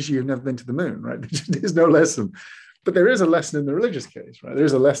teaches you've never been to the moon, right? There's no lesson. But there is a lesson in the religious case, right? There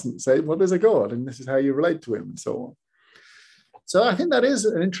is a lesson that says, well, there's a God and this is how you relate to him and so on. So I think that is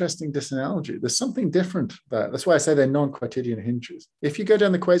an interesting disanalogy. There's something different about it. That's why I say they're non-quotidian hinges. If you go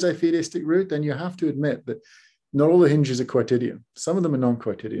down the quasi-fideistic route, then you have to admit that not all the hinges are quotidian. Some of them are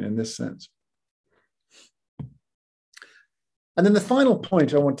non-quotidian in this sense. And then the final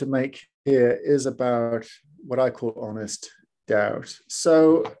point I want to make here is about what I call honest doubt.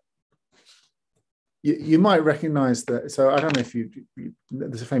 So you might recognize that. So I don't know if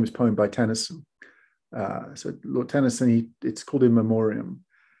there's a famous poem by Tennyson. So Lord Tennyson, it's called In Memoriam.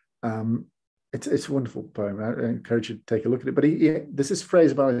 It's a wonderful poem. I encourage you to take a look at it. But there's this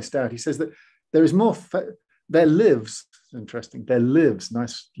phrase about honest doubt. He says that there is more, there lives, interesting, there lives,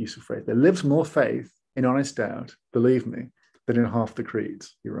 nice use of phrase, there lives more faith in honest doubt, believe me, than in half the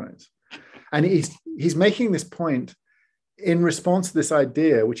creeds, he writes. And he's making this point in response to this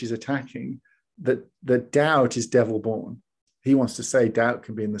idea, which is attacking, that doubt is devil-born. He wants to say doubt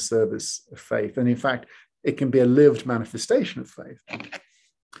can be in the service of faith. And in fact, it can be a lived manifestation of faith.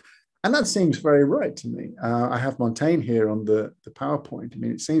 And that seems very right to me. I have Montaigne here on the PowerPoint. I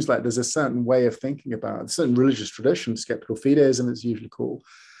mean, it seems like there's a certain way of thinking about it, a certain religious tradition, skeptical fideism it's usually called,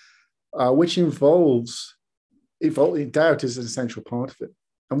 which involves doubt is an essential part of it.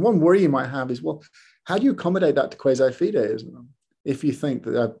 And one worry you might have is, well, how do you accommodate that to quasi-fideism? If you think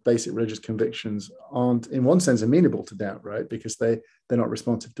that our basic religious convictions aren't, in one sense, amenable to doubt, right? Because they're not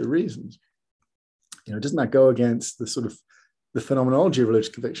responsive to reasons. Doesn't that go against the sort of the phenomenology of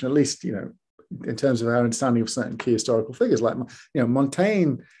religious conviction, at least, in terms of our understanding of certain key historical figures, like,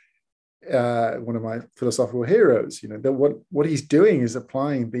 Montaigne, one of my philosophical heroes, that what he's doing is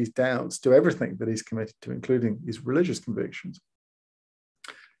applying these doubts to everything that he's committed to, including his religious convictions.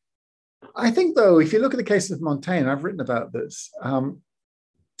 I think, though, if you look at the case of Montaigne, I've written about this,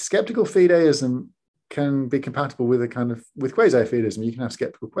 skeptical fideism can be compatible with with quasi-fideism. You can have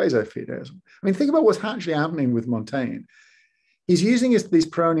skeptical quasi-fideism. I mean, think about what's actually happening with Montaigne. He's using these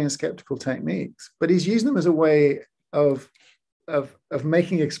Pyrrhonian skeptical techniques, but he's using them as a way of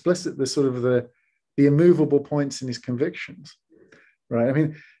making explicit the immovable points in his convictions, right? I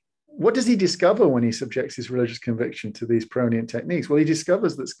mean, what does he discover when he subjects his religious conviction to these Pyrrhonian techniques? Well, he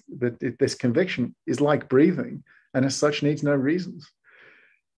discovers that this conviction is like breathing, and as such needs no reasons.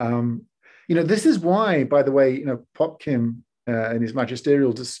 This is why, by the way, Popkin in his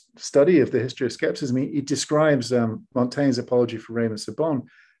magisterial study of the history of skepticism, he describes Montaigne's Apology for Raymond Sebon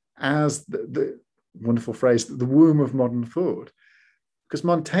as the wonderful phrase, the womb of modern thought. Because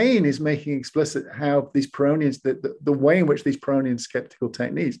Montaigne is making explicit how these Pyrrhonians, the way in which these Pyrrhonian skeptical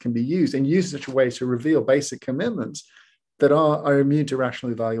techniques can be used, and used in such a way to reveal basic commitments that are immune to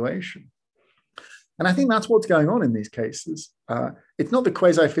rational evaluation. And I think that's what's going on in these cases. It's not that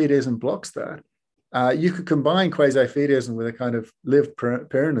quasi-fideism blocks that. You could combine quasi-fideism with a kind of lived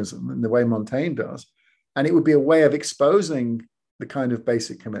Pyrrhonism in the way Montaigne does, and it would be a way of exposing the kind of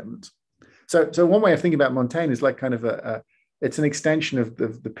basic commitments. So one way of thinking about Montaigne is like kind of it's an extension of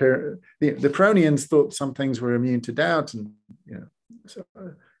the Pyrrhonians thought some things were immune to doubt, and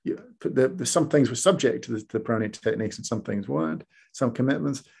some things were subject to the Pyrrhonian techniques and some things weren't, some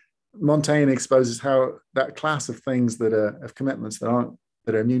commitments. Montaigne exposes how that class of things that are of commitments that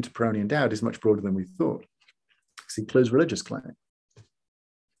are immune to Pyrrhonian doubt is much broader than we thought. This includes religious claim.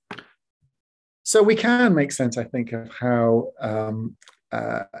 So we can make sense, I think, of how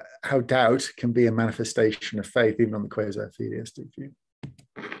doubt can be a manifestation of faith, even on the quasi-fideistic view.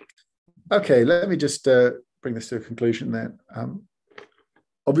 Okay, let me just bring this to a conclusion then.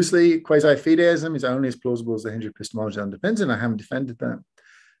 Obviously, quasi-fideism is only as plausible as the hinge epistemology underpins, and I haven't defended that.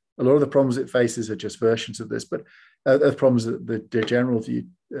 A lot of the problems it faces are just versions of this, but the problems that the general view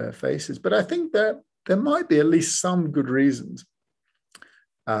faces. But I think that there might be at least some good reasons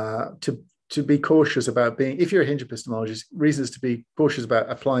to be cautious about being, if you're a hinge epistemologist, reasons to be cautious about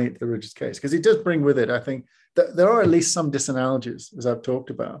applying it to the religious case, because it does bring with it, I think, that there are at least some disanalogies, as I've talked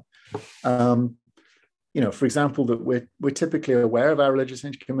about. For example, that we're typically aware of our religious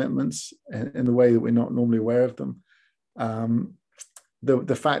hinge commitments in the way that we're not normally aware of them.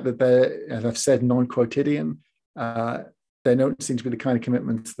 The fact that they're, as I've said, non-quotidian, they don't seem to be the kind of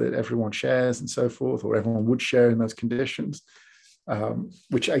commitments that everyone shares and so forth, or everyone would share in those conditions,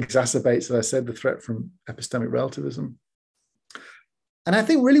 which exacerbates, as I said, the threat from epistemic relativism. And I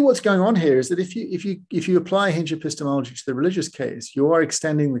think really what's going on here is that if you apply hinge epistemology to the religious case, you are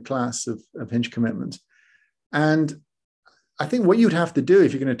extending the class of hinge commitments. And I think what you'd have to do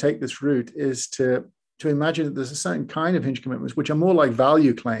if you're going to take this route is to imagine that there's a certain kind of hinge commitments which are more like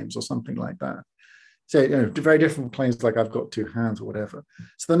value claims or something like that. So, very different claims like I've got two hands or whatever.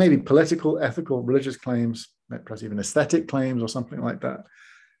 So there may be political, ethical, religious claims, perhaps even aesthetic claims or something like that.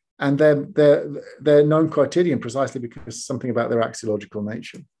 And they're non-quotidian precisely because something about their axiological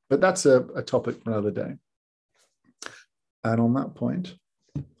nature. But that's a topic for another day. And on that point,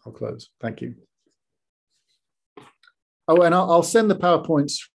 I'll close. Thank you. Oh, and I'll send the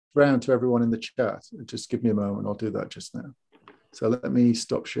PowerPoints round to everyone in the chat. Just give me a moment. I'll do that just now. So let me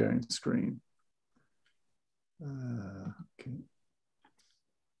stop sharing screen. Okay.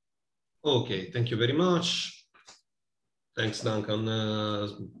 Okay, thank you very much. Thanks, Duncan.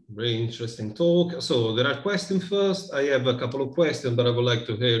 Very interesting talk. So there are questions first. I have a couple of questions, but I would like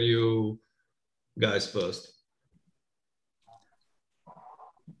to hear you guys first.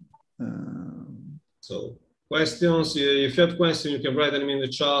 So questions, if you have questions, you can write them in the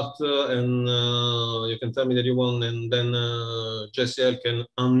chat and you can tell me that you want, and then Jesse can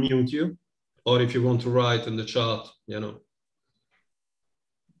unmute you. Or if you want to write in the chat, you know.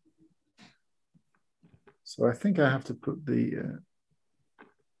 So I think I have to put the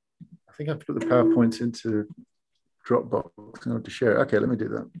PowerPoints into Dropbox in order to share. Okay, let me do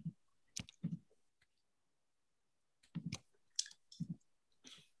that.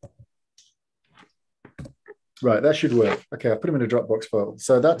 Right, that should work. Okay, I put them in a Dropbox file.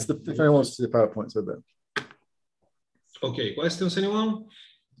 So that's if anyone wants to see the PowerPoints with them. Okay, questions, anyone?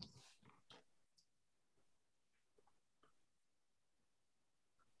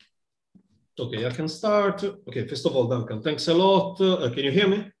 Okay, I can start. Okay, first of all, Duncan, thanks a lot. Can you hear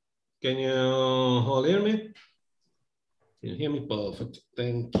me? Can you all hear me? Can you hear me? Perfect.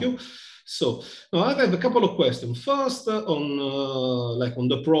 Thank you. So now I have a couple of questions. First, on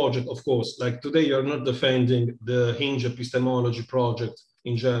the project, of course. Like today, you're not defending the Hinge epistemology project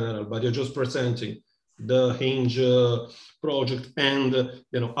in general, but you're just presenting the Hinge project and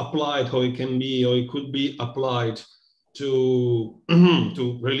applied how it can be or it could be applied to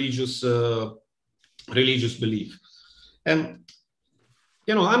to religious belief. And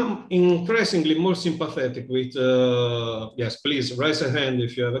I'm increasingly more sympathetic with, yes, please raise a hand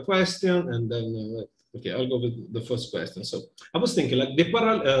if you have a question, and then, okay, I'll go with the first question. So I was thinking like the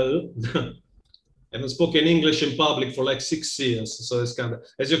parallel, I haven't spoken English in public for like 6 years. So it's kind of,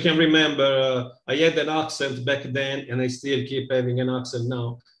 as you can remember, I had an accent back then and I still keep having an accent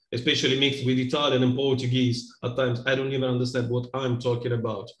now, especially mixed with Italian and Portuguese. At times, I don't even understand what I'm talking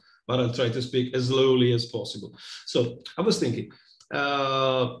about, but I'll try to speak as slowly as possible. So I was thinking,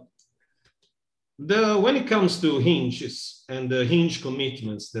 when it comes to hinges and the hinge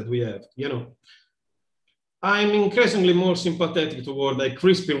commitments that we have, I'm increasingly more sympathetic toward like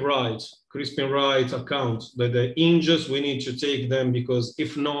Crispin Wright account that the hinges, we need to take them because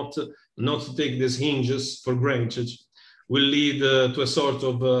if not to take these hinges for granted will lead to a sort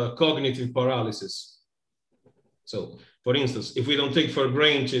of cognitive paralysis. So, for instance, if we don't take for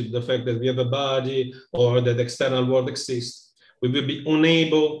granted the fact that we have a body or that the external world exists, we will be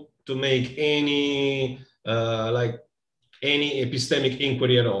unable to make any epistemic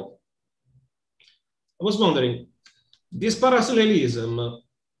inquiry at all. I was wondering, this parallelism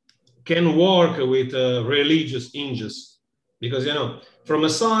can work with religious hinges, because from a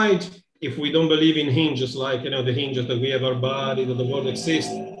side, if we don't believe in hinges, like the hinges that we have our body, that the world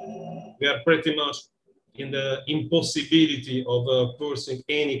exists, we are pretty much in the impossibility of pursuing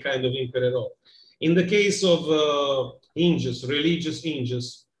any kind of inquiry at all. In the case of hinges, religious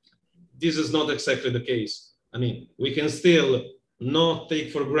hinges, this is not exactly the case. I mean, we can still not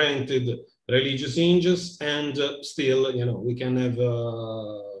take for granted religious hinges, and still, we can have,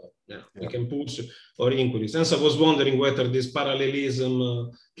 we can push for inquiries. And so I was wondering whether this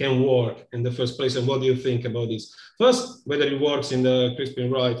parallelism can work in the first place, and what do you think about this? First, whether it works in the Crispin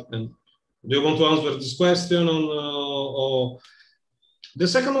Wright, and do you want to answer this question on, or the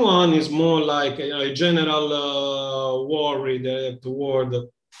second one is more like a general worry toward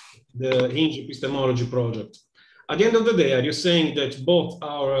the Hinge epistemology project. At the end of the day, are you saying that both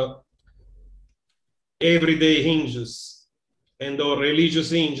our everyday hinges and our religious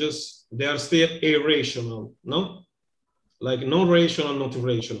hinges, they are still irrational, no? Like non-rational, not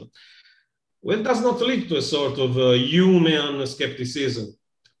irrational. Well, it does not lead to a sort of human skepticism.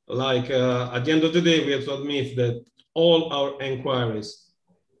 Like at the end of the day, we have to admit that all our inquiries,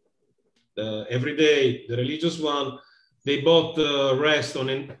 the everyday, the religious one, they both rest on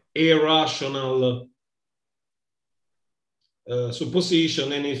an irrational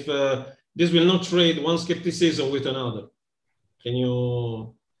supposition, and if this will not trade one skepticism with another. Can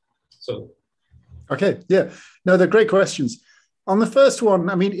you, so. Okay, yeah, no, they're great questions. On the first one,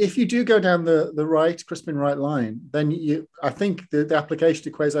 I mean, if you do go down the right, Crispin Wright line, then I think the application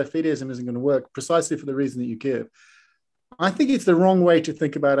to quasi-fideism isn't going to work precisely for the reason that you give. I think it's the wrong way to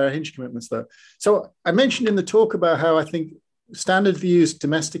think about our hinge commitments, though. So I mentioned in the talk about how I think standard views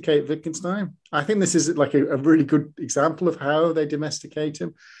domesticate Wittgenstein. I think this is like a really good example of how they domesticate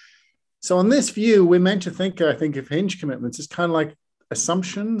him. So on this view, we're meant to think, I think, of hinge commitments as kind of like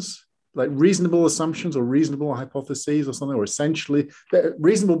assumptions, like reasonable assumptions or reasonable hypotheses or something, or essentially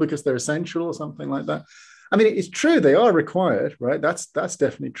reasonable because they're essential or something like that. I mean, it's true, they are required, right? That's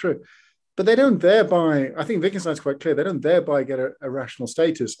definitely true. But they don't thereby, I think Wittgenstein's quite clear, they don't thereby get a rational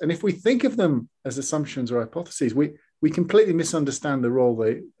status. And if we think of them as assumptions or hypotheses, we completely misunderstand the role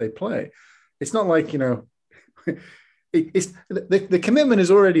they play. It's not like, you know, it's the commitment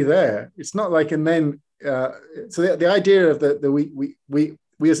is already there. It's not like, and then, so the idea of that we,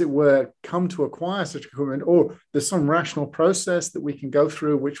 as it were, come to acquire such a commitment, or there's some rational process that we can go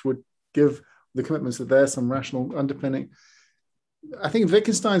through, which would give the commitments that there's some rational underpinning. I think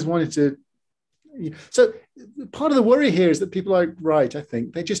Wittgenstein's wanted to. So part of the worry here is that people are right. I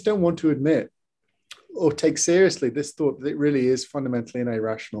think they just don't want to admit or take seriously this thought that it really is fundamentally an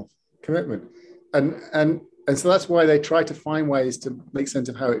irrational commitment, and so that's why they try to find ways to make sense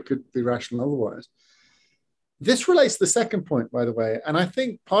of how it could be rational otherwise. This relates to the second point, by the way, and I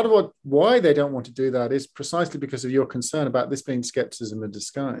think part of why they don't want to do that is precisely because of your concern about this being skepticism in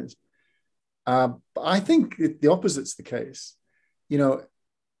disguise. But I think the opposite's the case. You know,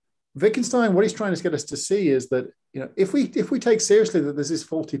 Wittgenstein, what he's trying to get us to see is that, you know, if we take seriously that there's this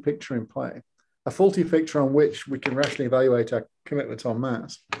faulty picture in play, a faulty picture on which we can rationally evaluate our commitment en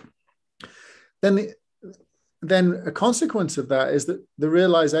masse, then a consequence of that is that the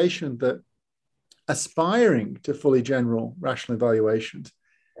realization that aspiring to fully general rational evaluations,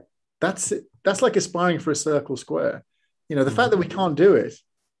 that's like aspiring for a circle square. You know, the fact that we can't do it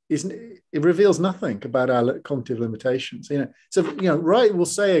reveals nothing about our cognitive limitations. You know, so, you know, Wright will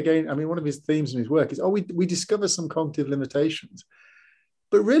say again, I mean, one of his themes in his work is, we discover some cognitive limitations,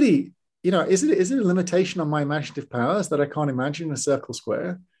 but really, you know, is it a limitation on my imaginative powers that I can't imagine a circle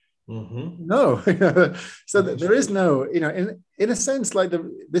square? Mm-hmm. No. So there is no, you know, in a sense, like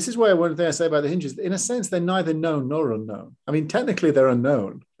this is why one thing I say about the hinges, in a sense, they're neither known nor unknown. I mean, technically they're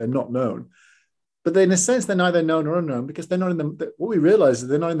unknown, they're not known. But in a sense, they're neither known or unknown because they're not in the, what we realize is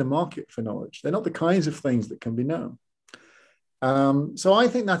they're not in the market for knowledge. They're not the kinds of things that can be known. So I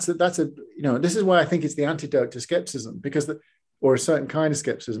think that's a, you know, this is why I think it's the antidote to skepticism, or a certain kind of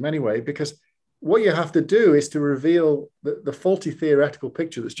skepticism anyway, because what you have to do is to reveal the faulty theoretical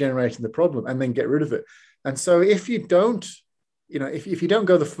picture that's generating the problem and then get rid of it. And so if you don't, you know, if you don't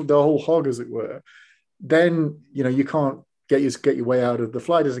go the whole hog, as it were, then, you know, you can't get your way out of, the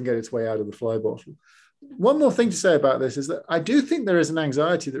fly doesn't get its way out of the fly bottle. One more thing to say about this is that I do think there is an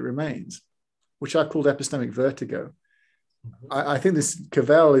anxiety that remains, which I called epistemic vertigo. I think this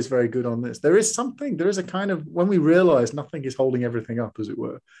Cavell is very good on this. There is a kind of, when we realize nothing is holding everything up, as it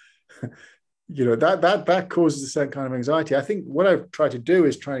were, you know, that causes a certain kind of anxiety. I think what I've tried to do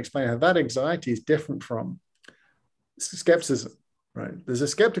is try and explain how that anxiety is different from skepticism, right? There's a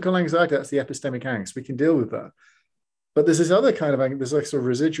skeptical anxiety, that's the epistemic angst. We can deal with that. But there's this other kind of, there's like sort of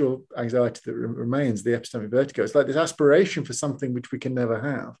residual anxiety that remains, the epistemic vertigo. It's like this aspiration for something which we can never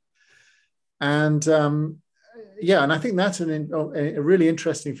have. And yeah, and I think that's a really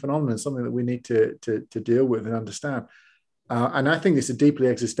interesting phenomenon, something that we need to deal with and understand. And I think it's a deeply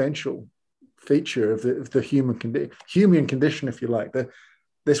existential feature of the human condition, if you like.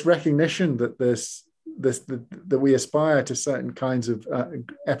 This recognition that that we aspire to certain kinds of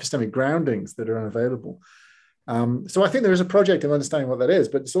epistemic groundings that are unavailable. So I think there is a project of understanding what that is,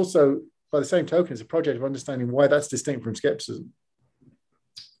 but it's also, by the same token, it's a project of understanding why that's distinct from skepticism.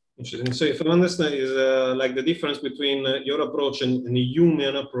 Interesting. So if I understand, is like the difference between your approach and the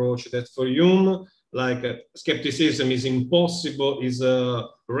Humean approach, that for Hume, like skepticism is impossible, is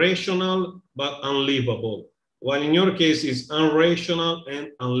rational but unlivable, while in your case is unrational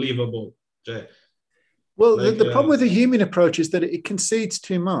and unlivable. Okay. Well, like, the problem with the Humean approach is that it concedes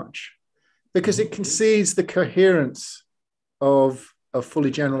too much, because it concedes the coherence of fully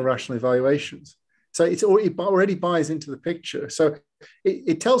general rational evaluations. So it already buys into the picture. So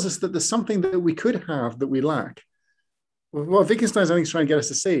it tells us that there's something that we could have that we lack. What Wittgenstein's, I think, is trying to get us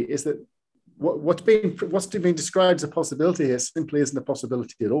to see is that what's being described as a possibility here simply isn't a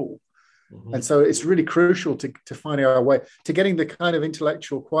possibility at all. Mm-hmm. And so it's really crucial to finding our way to getting the kind of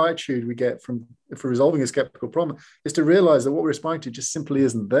intellectual quietude we get for resolving a skeptical problem, is to realize that what we're aspiring to just simply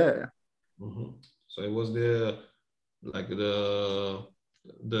isn't there. Mm-hmm. So it was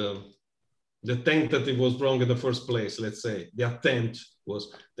the tentative was wrong in the first place, let's say. The attempt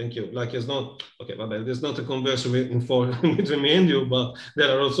was, thank you. Like it's not, okay, but there's not a conversion between me and you, but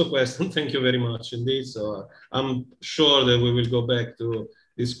there are also questions. Thank you very much indeed. So I'm sure that we will go back to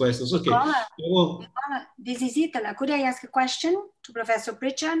these questions. Okay. Nicola, this is Italy. Could I ask a question to Professor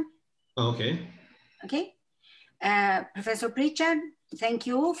Pritchard? Okay. Okay. Professor Pritchard, thank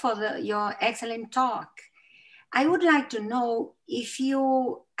you for your excellent talk. I would like to know if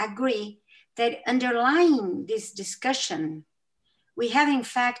you agree that underlying this discussion, we have in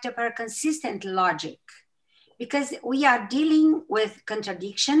fact a consistent logic, because we are dealing with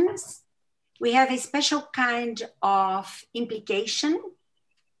contradictions. We have a special kind of implication,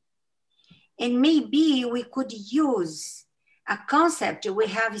 and maybe we could use a concept we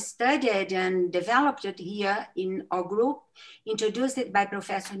have studied and developed it here in our group, introduced it by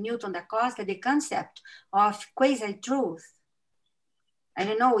Professor Newton da Costa, the concept of quasi-truth. I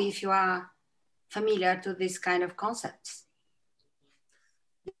don't know if you are familiar to this kind of concepts.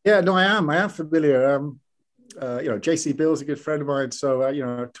 Yeah, no, I am familiar. You know, JC Bill's a good friend of mine, so you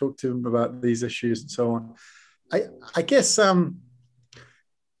know, I talked to him about these issues and so on. I guess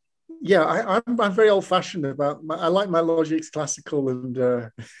yeah, I'm very old-fashioned about I like my logics classical, and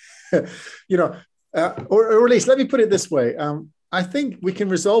you know, or at least let me put it this way. I think we can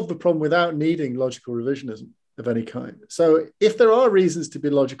resolve the problem without needing logical revisionism of any kind. So if there are reasons to be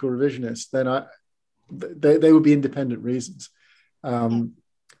logical revisionists, then they would be independent reasons.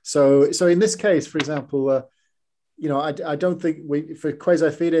 So in this case, for example, you know, I don't think for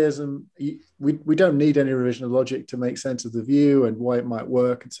quasi-fideism, we don't need any revision of logic to make sense of the view and why it might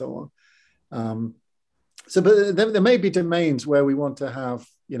work and so on. But there may be domains where we want to have,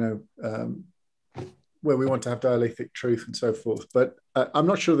 you know, where we want to have dialectic truth and so forth. But I'm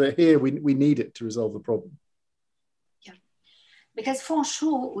not sure that here we need it to resolve the problem. Yeah, because for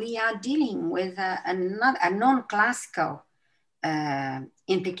sure we are dealing with a non-classical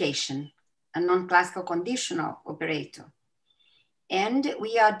implication, a non-classical conditional operator. And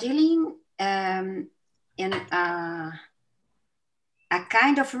we are dealing in a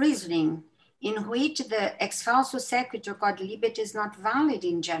kind of reasoning in which the ex falso sequitur quod libet is not valid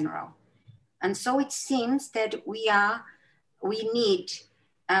in general. And so it seems that we need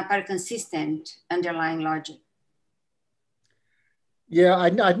a consistent underlying logic. Yeah,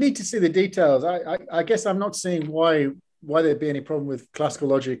 I'd need to see the details. I guess I'm not seeing why there'd be any problem with classical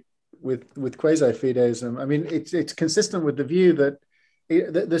logic with quasi-fideism. I mean, it's consistent with the view that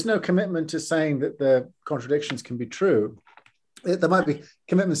there's no commitment to saying that the contradictions can be true. There might be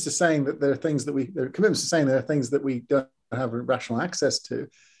commitments to saying that there are things that we don't have rational access to,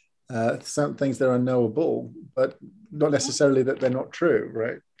 some things that are unknowable, but not necessarily that they're not true,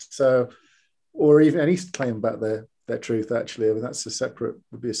 right? So, or even any claim about their truth, actually, I mean,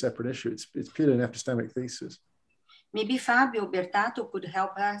 would be a separate issue. It's purely an epistemic thesis. Maybe Fabio Bertato could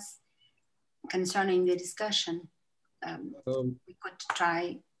help us concerning the discussion. We could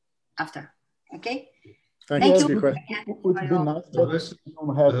try after, okay? Thank you. It would be nice to Professor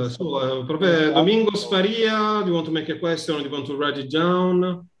Domingos Faria, do you want to make a question or do you want to write it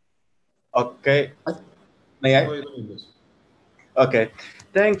down? Okay. May I? Okay.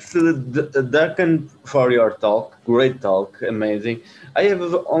 Thanks, Duncan, for your talk. Great talk. Amazing. I have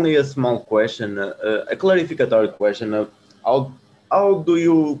only a small question, a clarificatory question. How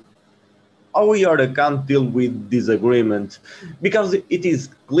your account deal with disagreement? Because it is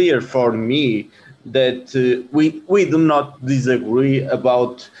clear for me that we do not disagree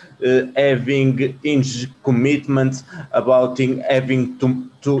about having hinge commitments, about having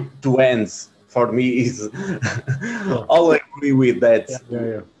two ends. For me, is I'll agree with that.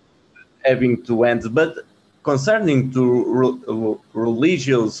 Yeah. Having two ends, but concerning to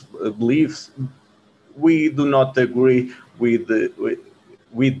religious beliefs, we do not agree with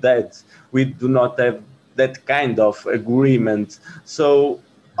that. We do not have that kind of agreement. So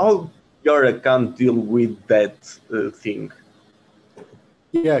how your account deal with that thing?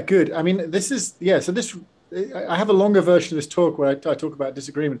 Yeah, good. I mean, this is, yeah, so this, I have a longer version of this talk where I talk about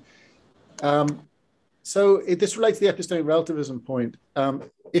disagreement. So this relates to the epistemic relativism point.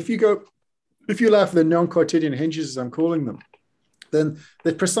 If you allow for the non-quotidian hinges, as I'm calling them, then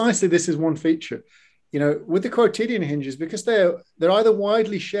precisely this is one feature. You know, with the quotidian hinges, because they're either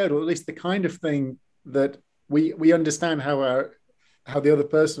widely shared, or at least the kind of thing that we understand how the other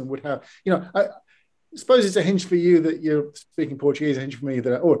person would have. You know, I suppose it's a hinge for you that you're speaking Portuguese, a hinge for me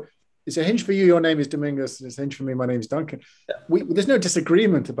or it's a hinge for you, your name is Domingos, and it's a hinge for me, my name is Duncan. There's no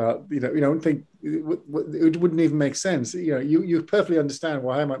disagreement about, you don't think it wouldn't even make sense. You know, you perfectly understand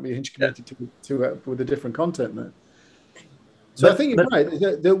why I might be a hinge connected to with a different content there. So I think you're right.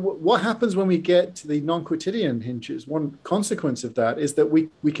 What happens when we get to the non-quotidian hinges, one consequence of that is that we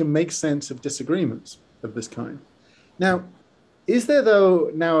can make sense of disagreements of this kind. Now, is there,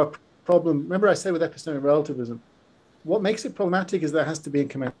 though, now a problem? Remember I said with epistemic relativism, what makes it problematic is there has to be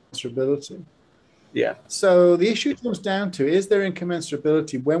incommensurability. Yeah. So the issue comes down to, is there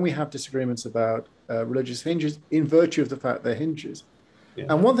incommensurability when we have disagreements about religious hinges in virtue of the fact they're hinges? Yeah.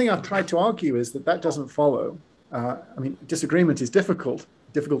 And one thing I've tried to argue is that that doesn't follow. I mean, disagreement is difficult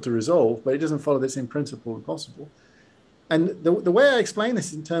to resolve, but it doesn't follow that's in principle impossible. And the way I explain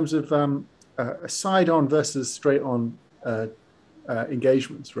this in terms of a side-on versus straight-on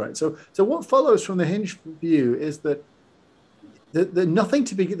engagements, right? So what follows from the hinge view is that there's nothing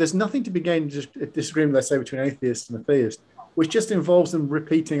to be gained in a disagreement, let's say, between an atheist and a theist, which just involves them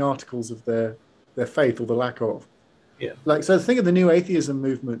repeating articles of their faith or the lack of. Yeah. Like, so think of the new atheism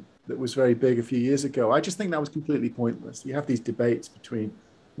movement that was very big a few years ago. I just think that was completely pointless. You have these debates between,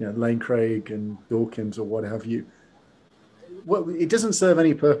 Lane Craig and Dawkins or what have you. Well, it doesn't serve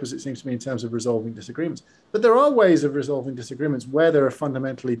any purpose, it seems to me, in terms of resolving disagreements. But there are ways of resolving disagreements where there are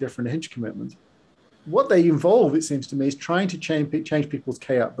fundamentally different hinge commitments. What they involve, it seems to me, is trying to change people's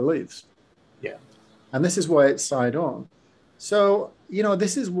chaotic beliefs. Yeah. And this is why it's side on. So,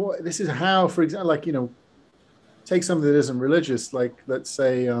 this is how, for example, like, take something that isn't religious, like, let's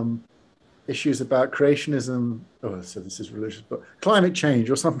say, issues about creationism. Oh, so this is religious, but climate change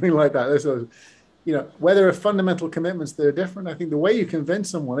or something like that. Where there are fundamental commitments that are different, I think the way you convince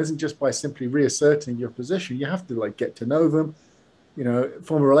someone isn't just by simply reasserting your position. You have to get to know them,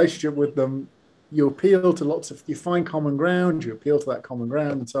 form a relationship with them. You appeal to you find common ground, you appeal to that common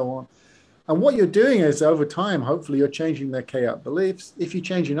ground and so on. And what you're doing is over time, hopefully you're changing their chaotic beliefs. If you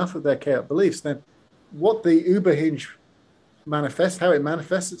change enough of their chaotic beliefs, then what the uber hinge how it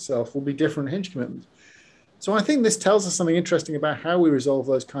manifests itself will be different hinge commitments. So I think this tells us something interesting about how we resolve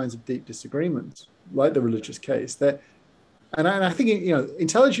those kinds of deep disagreements, like the religious case. And I think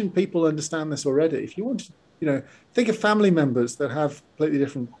intelligent people understand this already. If you want to, think of family members that have completely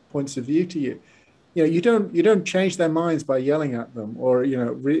different points of view to you. You don't change their minds by yelling at them or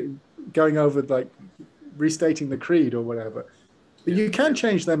going over restating the creed or whatever. But you can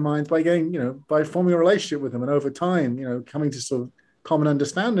change their minds by by forming a relationship with them, and over time, coming to sort of common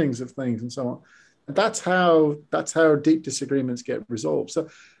understandings of things and so on. And that's how deep disagreements get resolved. So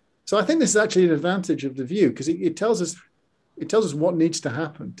I think this is actually an advantage of the view, because it tells us what needs to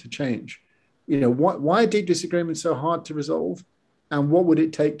happen to change. Why are deep disagreements so hard to resolve, and what would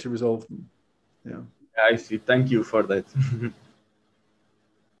it take to resolve them? Yeah. I see. Thank you for that.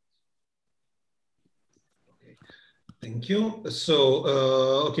 Thank you. So,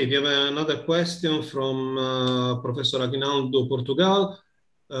 okay, we have another question from Professor Agnaldo Portugal.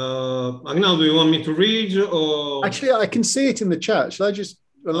 Agnaldo, you want me to read? Or actually, I can see it in the chat. Shall I just?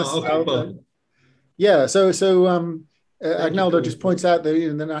 Okay. Yeah. So Agnaldo just points out that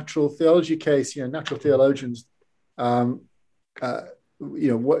in the natural theology case, natural theologians, what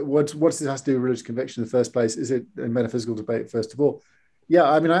does this have to do with religious conviction in the first place? Is it a metaphysical debate, first of all? Yeah,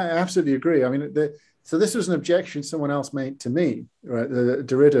 I mean, I absolutely agree. I mean, so this was an objection someone else made to me, right?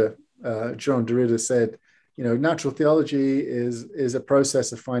 Derrida, Jean Derrida said, natural theology is a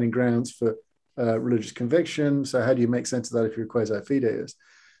process of finding grounds for religious conviction. So how do you make sense of that if you're a quasi-fideist?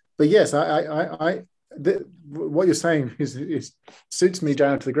 But yes, what you're saying is suits me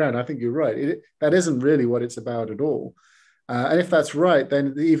down to the ground. I think you're right. That isn't really what it's about at all. And if that's right,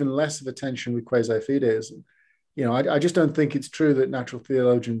 then even less of a tension with quasi-fideism. I just don't think it's true that natural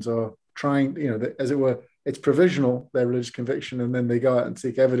theologians are trying, as it were, it's provisional, their religious conviction, and then they go out and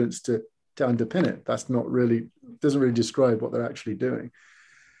seek evidence to underpin it. That's not really, doesn't really describe what they're actually doing.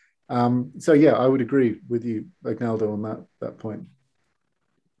 So yeah, I would agree with you, Agnaldo, on that point.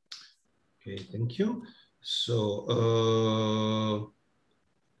 Okay, thank you. So,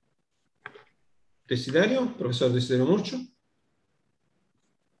 Desiderio, Professor Desiderio Murcio.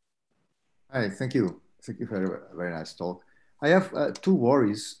 Hi, thank you. Thank you for a very nice talk. I have two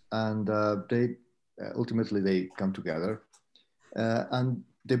worries, and they ultimately come together, and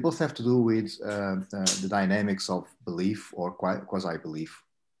they both have to do with the dynamics of belief or quasi-belief,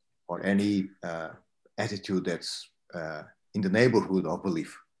 or any attitude that's in the neighborhood of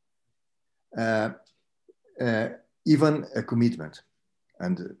belief, even a commitment,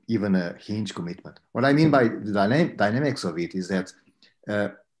 and even a hinge commitment. What I mean by the dynamics of it is that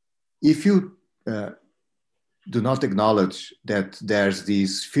if you do not acknowledge that there's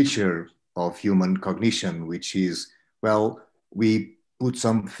this feature of human cognition, which is, well, we put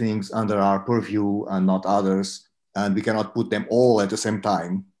some things under our purview and not others, and we cannot put them all at the same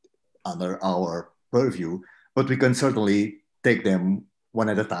time under our purview, but we can certainly take them one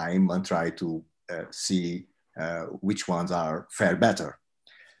at a time and try to see which ones fare better.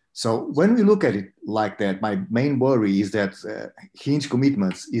 So when we look at it like that, my main worry is that hinge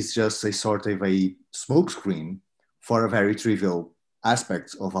commitments is just a sort of a smokescreen for a very trivial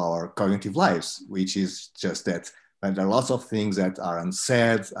aspect of our cognitive lives, which is just that there are lots of things that are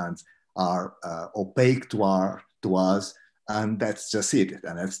unsaid and are opaque to us, and that's just it.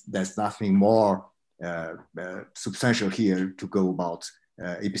 And that's nothing more substantial here to go about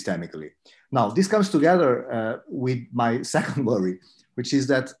epistemically. Now, this comes together with my second worry, which is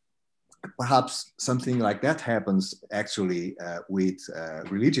that perhaps something like that happens actually with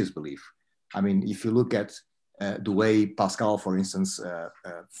religious belief. I mean, if you look at the way Pascal, for instance,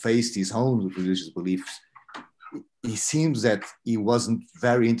 faced his own religious beliefs, it seems that he wasn't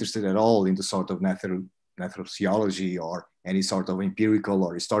very interested at all in the sort of natural theology or any sort of empirical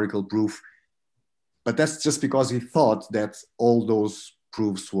or historical proof. But that's just because he thought that all those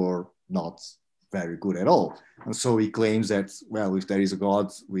proofs were not very good at all. And so he claims that, well, if there is a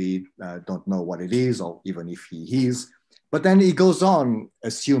God, we don't know what it is, or even if he is. But then he goes on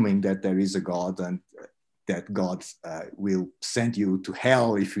assuming that there is a God and that God will send you to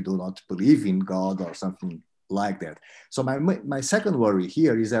hell if you do not believe in God or something like that. So my second worry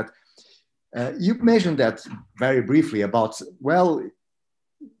here is that you mentioned that very briefly about, well,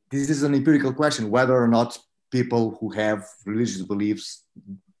 this is an empirical question, whether or not people who have religious beliefs,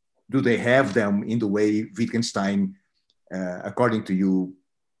 do they have them in the way Wittgenstein, according to you,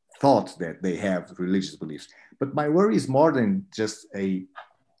 thought that they have religious beliefs. But my worry is more than just an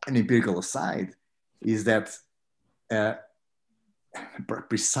empirical aside, is that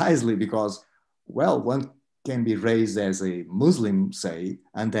precisely because, well, one can be raised as a Muslim, say,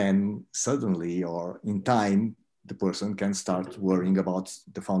 and then suddenly or in time, the person can start worrying about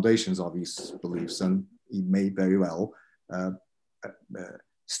the foundations of his beliefs, and he may very well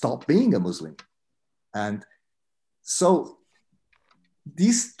stop being a Muslim. And so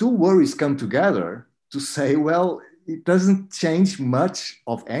these two worries come together to say, well, it doesn't change much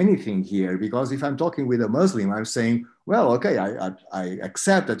of anything here, because if I'm talking with a Muslim, I'm saying, well, okay, I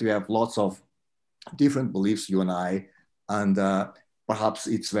accept that you have lots of different beliefs, you and I, and perhaps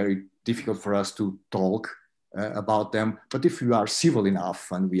it's very difficult for us to talk about them. But if we are civil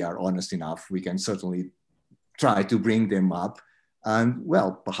enough and we are honest enough, we can certainly try to bring them up. And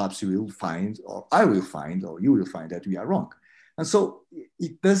well, perhaps you will find, or I will find, or you will find that we are wrong. And so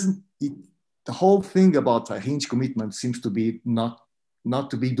the whole thing about a hinge commitment seems to be not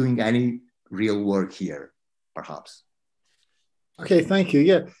to be doing any real work here, perhaps. Okay, thank you.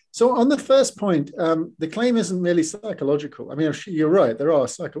 Yeah. So on the first point, the claim isn't merely psychological. I mean, you're right. There are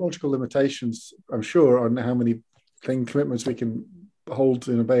psychological limitations, I'm sure, on how many commitments we can hold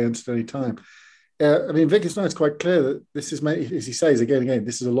in abeyance at any time. I mean, Wittgenstein is quite clear that this is, as he says again and again,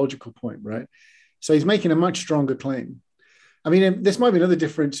 this is a logical point, right? So he's making a much stronger claim. I mean, this might be another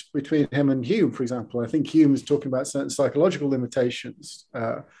difference between him and Hume, for example. I think Hume is talking about certain psychological limitations.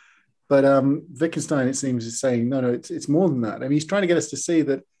 But Wittgenstein, it seems, is saying, no, it's more than that. I mean, he's trying to get us to see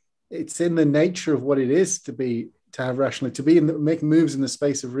that it's in the nature of what it is to have rationality, to be make moves in the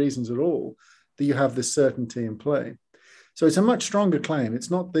space of reasons at all, that you have this certainty in play. So it's a much stronger claim.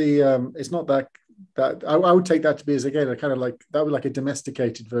 It's not that I would take that to be as, again, a kind of like, that would like a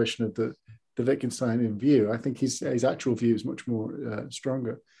domesticated version of the Wittgensteinian view. I think his actual view is much more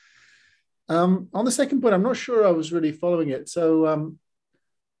stronger. On the second point, I'm not sure I was really following it. So,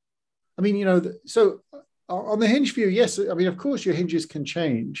 I mean, so on the hinge view, yes. I mean, of course, your hinges can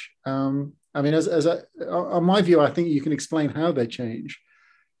change. I mean, on my view, I think you can explain how they change.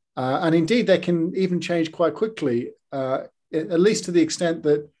 And indeed, they can even change quite quickly, at least to the extent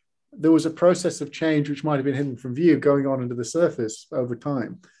that there was a process of change which might have been hidden from view going on under the surface over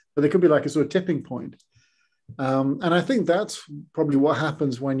time. But there could be like a sort of tipping point. And I think that's probably what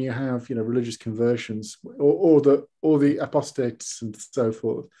happens when you have, religious conversions or the apostates and so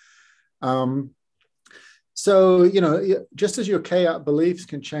forth. So, just as your K-out beliefs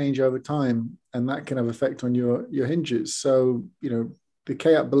can change over time, and that can have effect on your hinges. So, the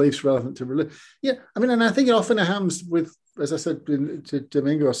K-out beliefs relevant to religion. Yeah, I mean, and I think it often happens with, as I said to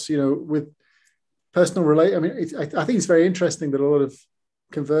Domingos, with personal relate. I mean, I think it's very interesting that a lot of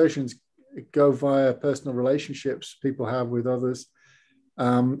conversions go via personal relationships people have with others,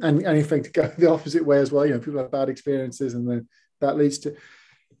 and in fact, go the opposite way as well. People have bad experiences, and then that leads to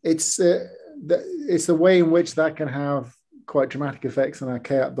it's the way in which that can have quite dramatic effects on our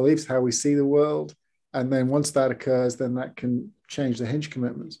K-out beliefs, how we see the world, and then once that occurs, then that can change the hinge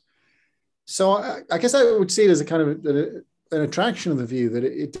commitments. So I guess I would see it as a kind of an attraction of the view that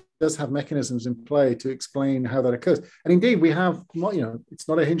it does have mechanisms in play to explain how that occurs. And indeed, we have, it's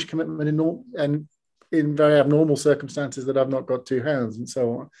not a hinge commitment in very abnormal circumstances that I've not got two hands and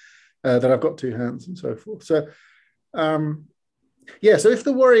so on, that I've got two hands and so forth. So, so if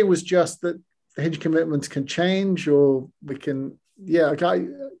the worry was just that hinge commitments can change, or we can, maybe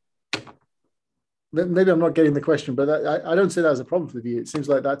I'm not getting the question, but I don't see that as a problem for the view. It seems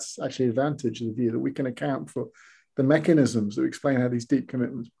like that's actually an advantage of the view, that we can account for the mechanisms that explain how these deep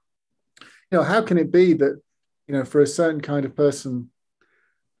commitments, how can it be that, for a certain kind of person,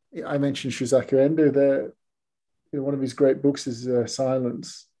 I mentioned Shusaku Endo there, one of his great books is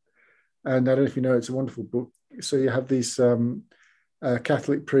Silence. And I don't know if you know, it's a wonderful book. So you have these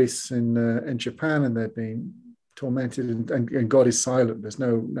Catholic priests in Japan, and they're being tormented, and God is silent. There's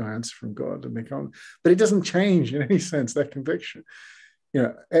no answer from God, and they can't. But it doesn't change in any sense their conviction.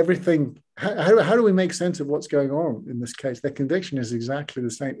 Everything. How do we make sense of what's going on in this case? Their conviction is exactly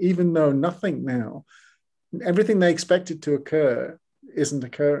the same, even though nothing now, everything they expected to occur isn't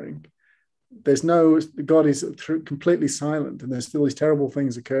occurring. There's God is completely silent, and there's still these terrible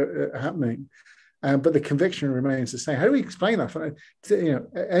things happening, but the conviction remains the same. How do we explain that?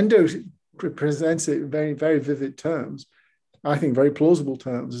 Endo presents it in very, very vivid terms, I think very plausible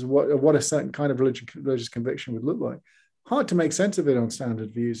terms, as what a certain kind of religious conviction would look like. Hard to make sense of it on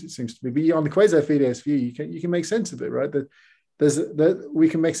standard views, it seems to be. But on the quasi-fideist view, you can make sense of it, right? We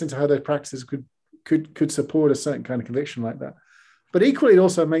can make sense of how their practices could support a certain kind of conviction like that. But equally, it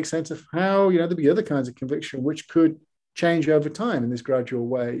also makes sense of how, there'd be other kinds of conviction which could change over time in this gradual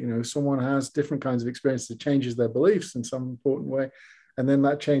way. Someone has different kinds of experiences that changes their beliefs in some important way, and then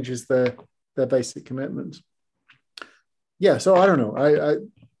that changes their basic commitments. Yeah, so I don't know.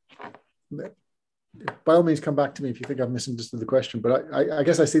 By all means, come back to me if you think I've misunderstood the question, but I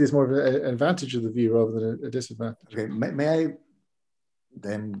guess I see this more of an advantage of the view rather than a disadvantage. Okay, may I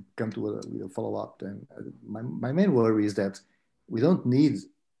then come to a follow-up then? My main worry is that we don't need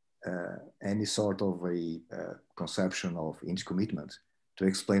any sort of a conception of hinge commitment to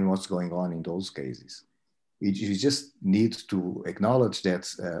explain what's going on in those cases. You just need to acknowledge that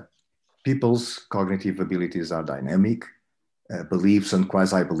people's cognitive abilities are dynamic, beliefs and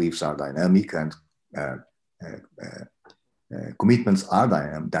quasi-beliefs are dynamic, and commitments are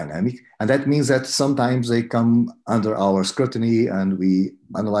dynamic. And that means that sometimes they come under our scrutiny and we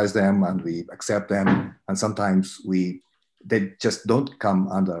analyze them and we accept them. And sometimes they just don't come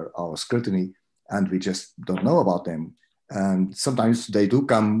under our scrutiny and we just don't know about them. And sometimes they do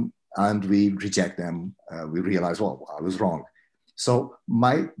come and we reject them. We realize, well, I was wrong. So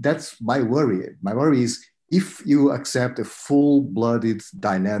that's my worry. My worry is if you accept a full-blooded,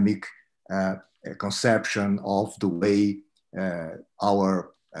 dynamic conception of the way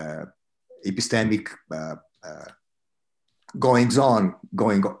our epistemic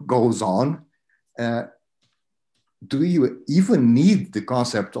goes on, do you even need the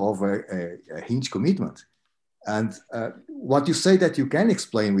concept of a hinge commitment? And what you say that you can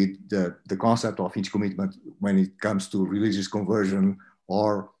explain with the concept of hinge commitment when it comes to religious conversion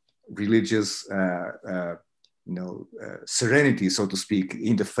or religious serenity, so to speak,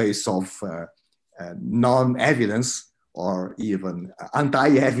 in the face of non-evidence or even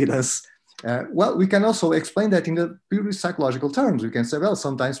anti-evidence. Well, we can also explain that in the purely psychological terms. We can say, well,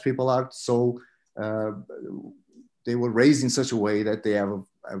 sometimes people are so, they were raised in such a way that they have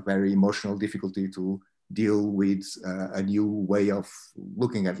a very emotional difficulty to deal with a new way of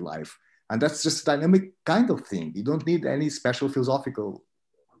looking at life. And that's just a dynamic kind of thing. You don't need any special philosophical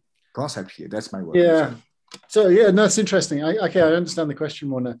concept here. That's my word. Yeah. So yeah, no, it's interesting. I understand the question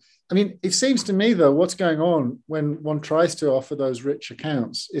more now. I mean, it seems to me though, what's going on when one tries to offer those rich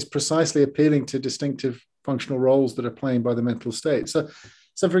accounts is precisely appealing to distinctive functional roles that are played by the mental state. So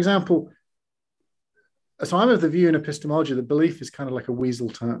for example, so I'm of the view in epistemology that belief is kind of like a weasel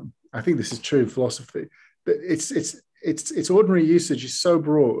term. I think this is true in philosophy, but its ordinary usage is so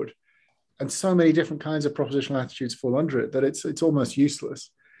broad, and so many different kinds of propositional attitudes fall under it that it's almost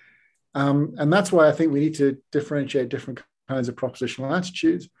useless. And that's why I think we need to differentiate different kinds of propositional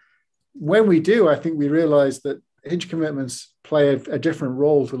attitudes. When we do, I think we realize that hinge commitments play a different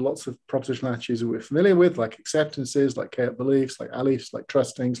role to lots of propositional attitudes that we're familiar with, like acceptances, like chaotic beliefs, like alifs, like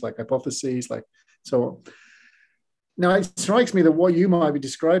trustings, like hypotheses, like so on. Now, it strikes me that what you might be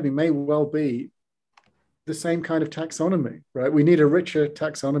describing may well be the same kind of taxonomy, right? We need a richer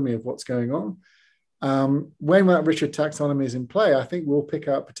taxonomy of what's going on. When that richer taxonomy is in play, I think we'll pick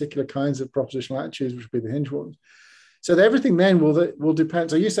out particular kinds of propositional attitudes, which will be the hinge ones. So that everything then will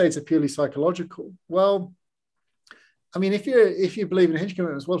depend. So you say it's a purely psychological. Well, I mean, if you believe in hinge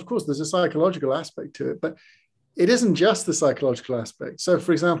commitments, well, of course, there's a psychological aspect to it, but it isn't just the psychological aspect. So,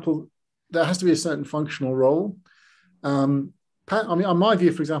 for example, there has to be a certain functional role. I mean, on my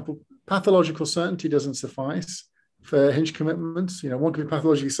view, for example, pathological certainty doesn't suffice for hinge commitments. One can be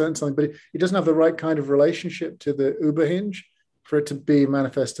pathologically certain something, but it doesn't have the right kind of relationship to the uber hinge for it to be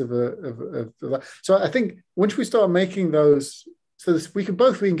manifest of that. So I think once we start making those, so we can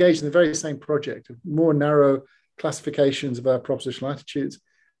both be engaged in the very same project, more narrow classifications of our propositional attitudes.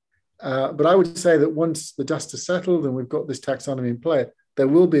 But I would say that once the dust has settled and we've got this taxonomy in play, there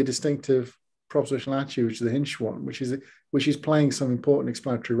will be a distinctive propositional attitude, which is the Hinch one, which is playing some important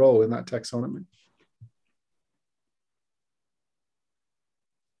explanatory role in that taxonomy.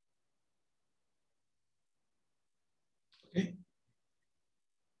 Okay.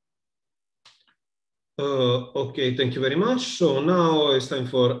 Okay, thank you very much. So now it's time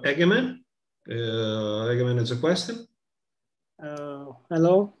for Egemen. Egemen has a question.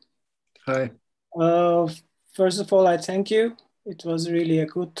 Hello. Hi. First of all, I thank you. It was really a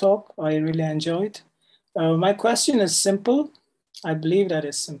good talk. I really enjoyed. My question is simple. I believe that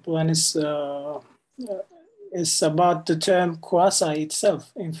it's simple, and it's about the term quasi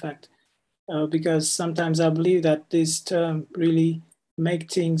itself, in fact, because sometimes I believe that this term really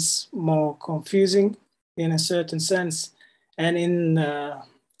makes things more confusing in a certain sense. And in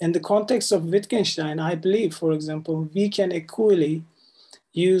the context of Wittgenstein, I believe, for example, we can equally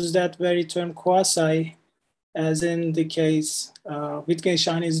use that very term quasi, as in the case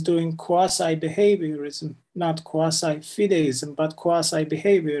Wittgenstein is doing quasi-behaviorism, not quasi-fideism, but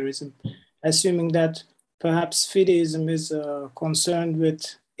quasi-behaviorism, assuming that perhaps fideism is concerned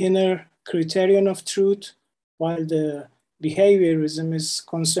with inner criterion of truth, while the behaviorism is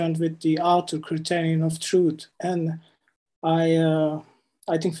concerned with the outer criterion of truth. And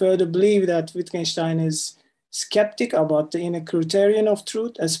I think further believe that Wittgenstein is skeptic about the inner criterion of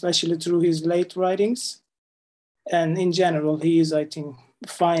truth, especially through his late writings. And in general, he is, I think,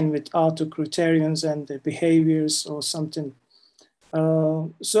 fine with outer criterions and the behaviors or something.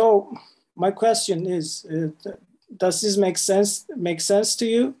 So my question is, does this make sense to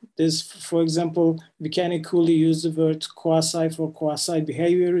you? This, for example, we can equally use the word quasi for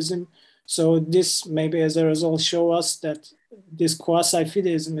quasi-behaviorism. So this maybe as a result show us that this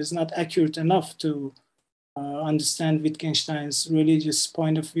quasi-fideism is not accurate enough to understand Wittgenstein's religious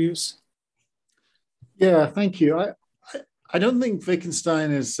point of views. Yeah, thank you. I don't think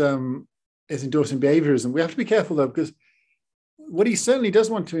Wittgenstein is endorsing behaviorism. We have to be careful though, because what he certainly does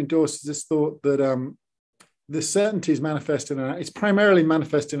want to endorse is this thought that the certainty is manifest it's primarily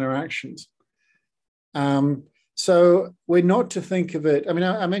manifest in our actions. So we're not to think of it. I mean,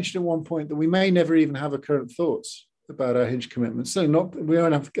 I mentioned at one point that we may never even have current thoughts about our Hinge commitments. So we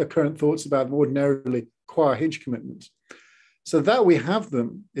don't have current thoughts about them ordinarily qua Hinge commitments. So that we have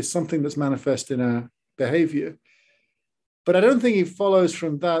them is something that's manifest in our behavior. But I don't think he follows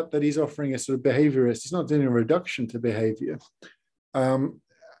from that he's offering a sort of behaviorist. He's not doing a reduction to behavior. And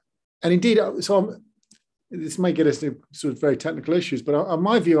indeed, this might get us to sort of very technical issues, but on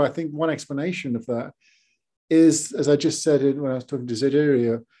my view, I think one explanation of that is, as I just said when I was talking to Zed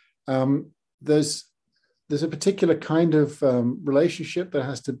earlier, there's a particular kind of relationship that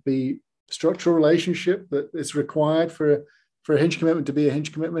has to be structural relationship that is required for a Hinge commitment to be a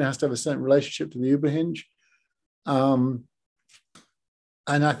Hinge commitment. It has to have a certain relationship to the Uberhinge.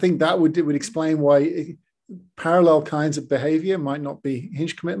 And I think that would explain why parallel kinds of behavior might not be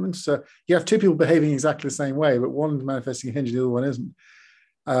Hinge commitments. So you have two people behaving exactly the same way, but one's manifesting a Hinge and the other one isn't.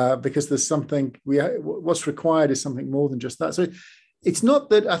 Because there's something, what's required is something more than just that. So it's not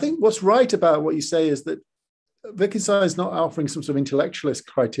that, I think what's right about what you say is that Wittgenstein is not offering some sort of intellectualist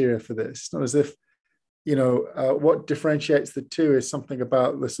criteria for this. It's not as if, what differentiates the two is something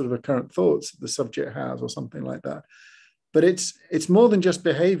about the sort of recurrent thoughts the subject has or something like that. But it's more than just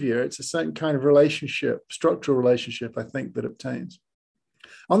behavior. It's a certain kind of relationship, structural relationship, I think, that obtains.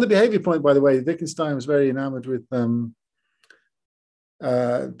 On the behavior point, by the way, Wittgenstein was very enamored with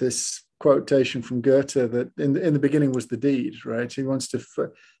this quotation from Goethe that in the beginning was the deed, right? He wants to,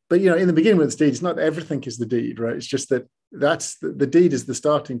 but in the beginning with the deed, it's not everything is the deed, right? It's just that's the deed is the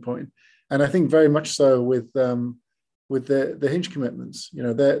starting point. And I think very much so with the Hinge commitments,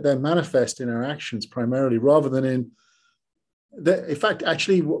 they're manifest in our actions primarily, rather than in fact,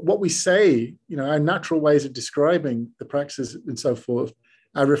 actually, what we say, our natural ways of describing the practices and so forth,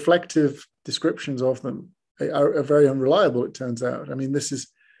 our reflective descriptions of them are very unreliable, it turns out. I mean, this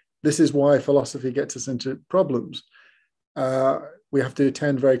is why philosophy gets us into problems. We have to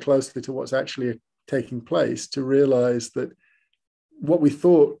attend very closely to what's actually taking place to realize that what we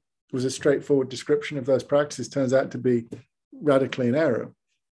thought was a straightforward description of those practices turns out to be radically in error.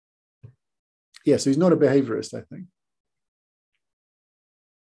 Yeah, so he's not a behaviorist, I think.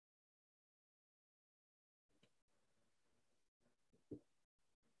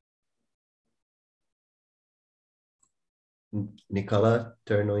 Nicola,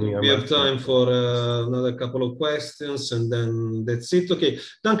 turn on your We have mic. time for another couple of questions, and then that's it. Okay,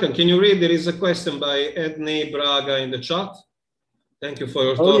 Duncan, can you read? There is a question by Edney Braga in the chat. Thank you for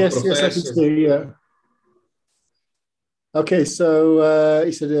your talk, yes, Professor. yes, I can see. Yeah. Okay, so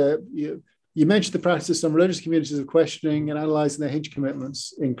he said you mentioned the practice of some religious communities of questioning and analyzing their hinge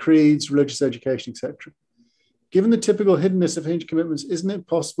commitments in creeds, religious education, etc. Given the typical hiddenness of hinge commitments, isn't it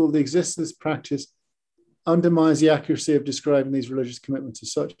possible the existence of this practice undermines the accuracy of describing these religious commitments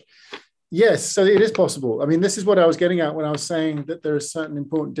as such? Yes, so it is possible. I mean, this is what I was getting at when I was saying that there are certain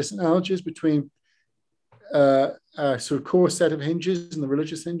important disanalogies between a sort of core set of hinges and the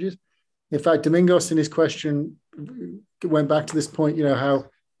religious hinges. In fact, Domingos in his question went back to this point, how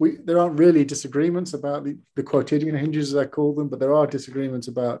there aren't really disagreements about the quotidian hinges, as I call them, but there are disagreements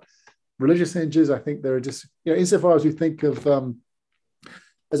about religious hinges. I think there are just, insofar as we think of,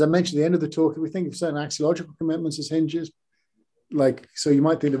 as I mentioned at the end of the talk, if we think of certain axiological commitments as hinges, so you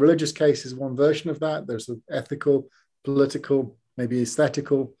might think the religious case is one version of that. There's the ethical, political, maybe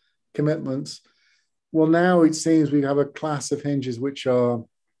aesthetical commitments. Well, now it seems we have a class of hinges which are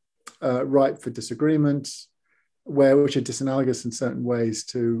ripe for disagreement, which are disanalogous in certain ways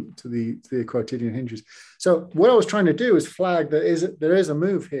to the quotidian hinges. So what I was trying to do is flag that there is a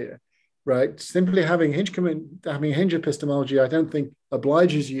move here, right? Simply having hinge epistemology, I don't think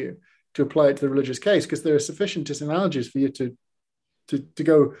obliges you to apply it to the religious case, because there are sufficient disanalogies for you to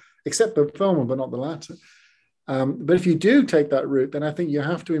go accept the former but not the latter. But if you do take that route, then I think you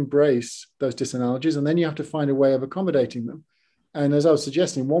have to embrace those disanalogies, and then you have to find a way of accommodating them. And as I was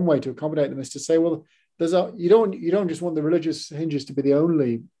suggesting, one way to accommodate them is to say, well, you don't just want the religious hinges to be the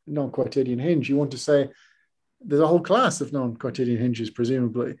only non-quotidian hinge. You want to say there's a whole class of non-quotidian hinges,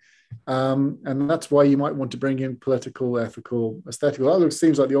 presumably. And that's why you might want to bring in political, ethical, aesthetical. That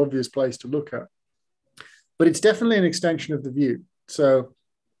seems like the obvious place to look at. But it's definitely an extension of the view. So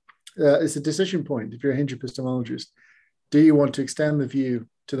it's a decision point if you're a hinge epistemologist. Do you want to extend the view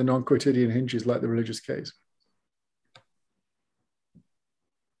to the non-quotidian hinges like the religious case?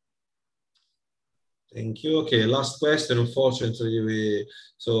 Thank you. Okay, last question. Unfortunately,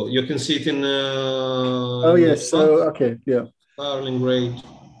 so you can see it in. Oh yes. So okay, yeah. Starling Reid.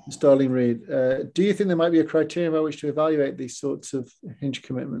 Starling Reid. Do you think there might be a criterion by which to evaluate these sorts of hinge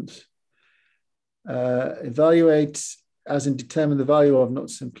commitments? Evaluate as in determine the value of, not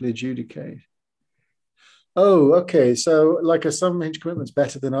simply adjudicate. Oh, okay. So like are some hinge commitments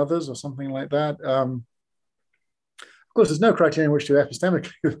better than others or something like that? Of course, there's no criterion in which to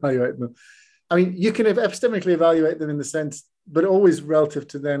epistemically evaluate them. I mean, you can epistemically evaluate them in the sense, but always relative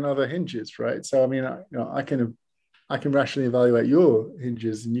to then other hinges, right? So, I mean, I can rationally evaluate your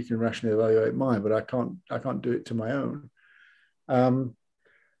hinges, and you can rationally evaluate mine, but I can't do it to my own.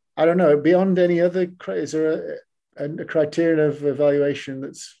 I don't know. Beyond any other, is there a criterion of evaluation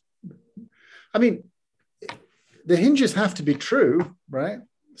that's? I mean, the hinges have to be true, right?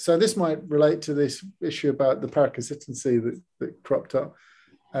 So this might relate to this issue about the paraconsistency that cropped up.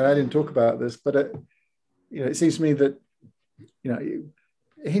 And I didn't talk about this, but it seems to me that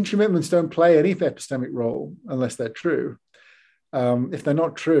hinge commitments don't play any epistemic role unless they're true. If they're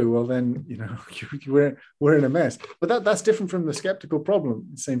not true, well then we're in a mess. But that's different from the skeptical problem,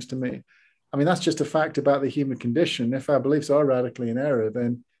 it seems to me. I mean, that's just a fact about the human condition. If our beliefs are radically in error,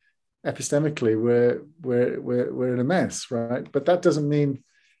 then epistemically we're in a mess, right? But that doesn't mean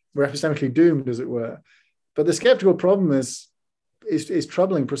we're epistemically doomed, as it were. But the skeptical problem is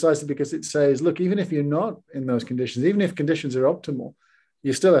troubling precisely because it says, look, even if you're not in those conditions, even if conditions are optimal,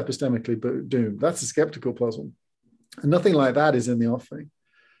 you're still epistemically doomed. That's a skeptical puzzle. And nothing like that is in the offering.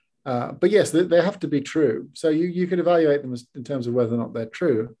 But yes, they have to be true. So you could evaluate them in terms of whether or not they're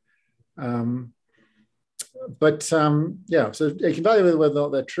true. So you can evaluate whether or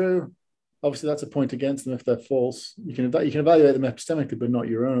not they're true. Obviously, that's a point against them if they're false. You can evaluate them epistemically, but not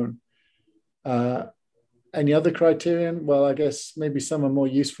your own. Any other criterion? Well, I guess maybe some are more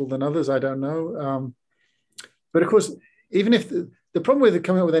useful than others. I don't know. But of course, even if the problem with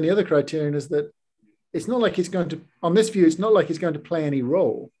coming up with any other criterion is that it's not like it's going to, on this view, it's not like it's going to play any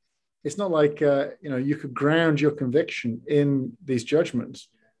role. It's not like, you could ground your conviction in these judgments.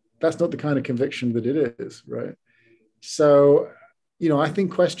 That's not the kind of conviction that it is, right? So, I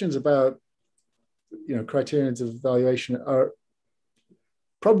think questions about, criterions of evaluation are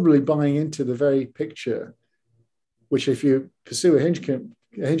probably buying into the very picture, which if you pursue a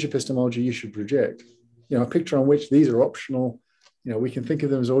hinge epistemology, you should reject. A picture on which these are optional. We can think of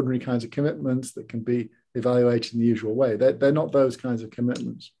them as ordinary kinds of commitments that can be evaluated in the usual way. They're not those kinds of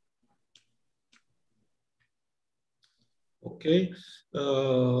commitments. Ok,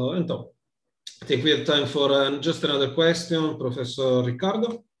 então, I think we have time for just another question. Professor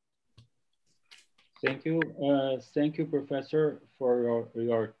Riccardo. Thank you, Professor, for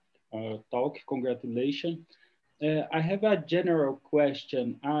your talk. Congratulations. I have a general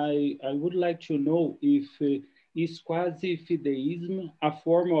question. I would like to know if is quasi-fideism a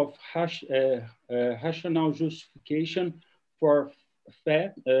form of rational justification for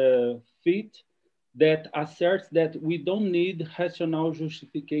faith that asserts that we don't need rational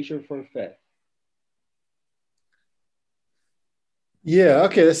justification for faith? Yeah,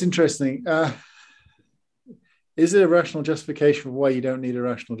 okay, that's interesting. Is it a rational justification for why you don't need a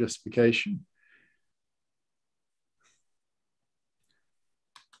rational justification?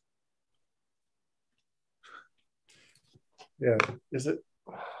 Yeah, is it?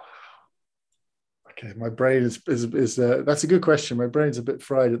 Okay, my brain is that's a good question. My brain's a bit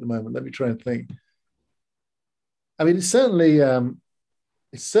fried at the moment. Let me try and think. I mean, it's certainly an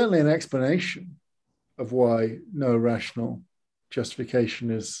explanation of why no rational justification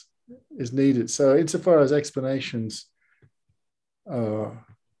is needed. So insofar as explanations are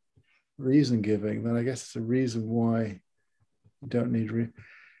reason giving, then I guess it's a reason why you don't need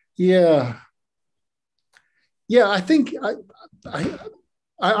I think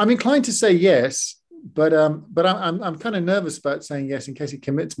I'm inclined to say yes, but I'm kind of nervous about saying yes in case it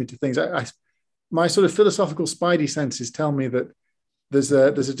commits me to things. My sort of philosophical spidey senses tell me that there's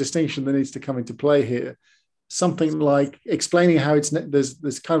a distinction that needs to come into play here. Something like explaining how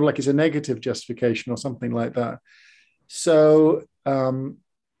there's kind of like it's a negative justification or something like that. So,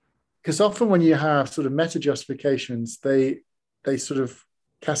 because often when you have sort of meta justifications, they sort of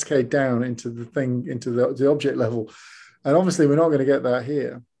cascade down into the thing, into the object level, and obviously we're not going to get that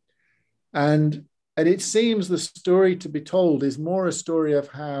here. And it seems the story to be told is more a story of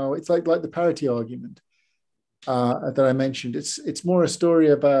how it's like the parity argument that I mentioned. It's more a story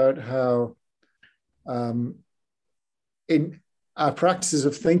about how in our practices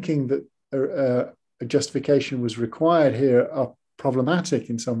of thinking that a justification was required here are problematic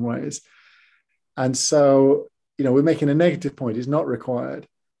in some ways. And so, we're making a negative point, is not required.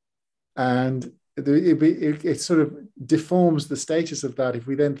 And it sort of deforms the status of that if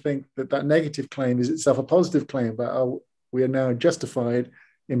we then think that negative claim is itself a positive claim about, we are now justified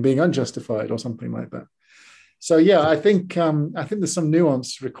in being unjustified or something like that. So yeah, I think there's some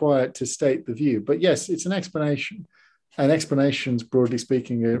nuance required to state the view. But yes, it's an explanation. And explanations, broadly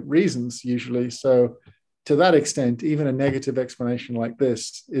speaking, are reasons usually. So to that extent, even a negative explanation like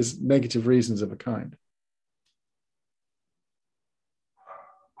this is negative reasons of a kind.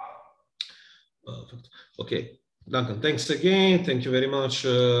 Perfect. Okay, Duncan, thanks again. Thank you very much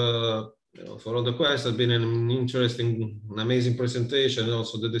for all the questions. It's been an interesting, amazing presentation. And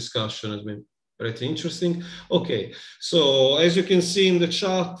also the discussion has been pretty interesting. Okay, so as you can see in the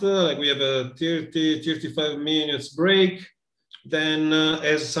chat, we have a 35 minutes break. Then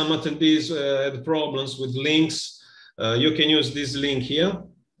as some attendees had problems with links, you can use this link here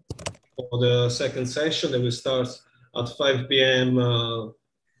for the second session that will start at 5 p.m.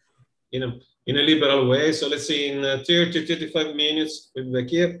 In a liberal way. So let's see, in 35 minutes, we'll be back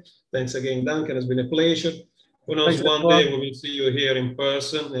here. Thanks again, Duncan. It's been a pleasure. Who knows, Thanks, one day we will see you here in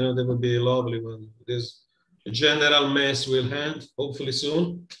person. That would be lovely when this general mess will end, hopefully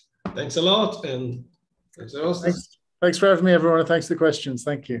soon. Thanks a lot. And thanks a lot. Thanks for having me, everyone. And thanks for the questions.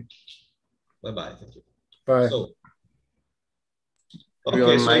 Thank you. Bye-bye. Thank you. Bye. So, we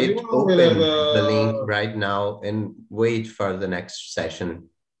might open the link right now and wait for the next session.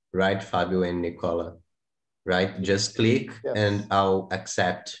 Right, Fabio and Nicola? Right, just click and I'll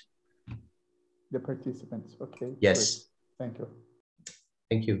accept. The participants, okay. Yes. Great. Thank you.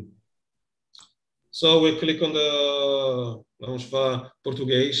 Thank you. So we'll click on the, vamos para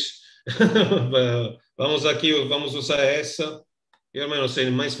português. Vamos aqui, vamos usar essa. Eu não sei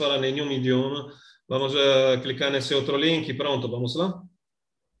mais falar nenhum idioma. Vamos clicar nesse outro link. Pronto, vamos lá.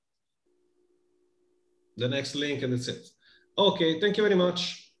 The next link and that's it. Okay, thank you very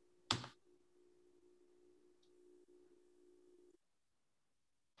much.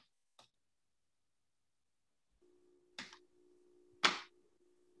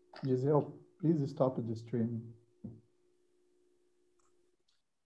 Giselle, please stop the streaming.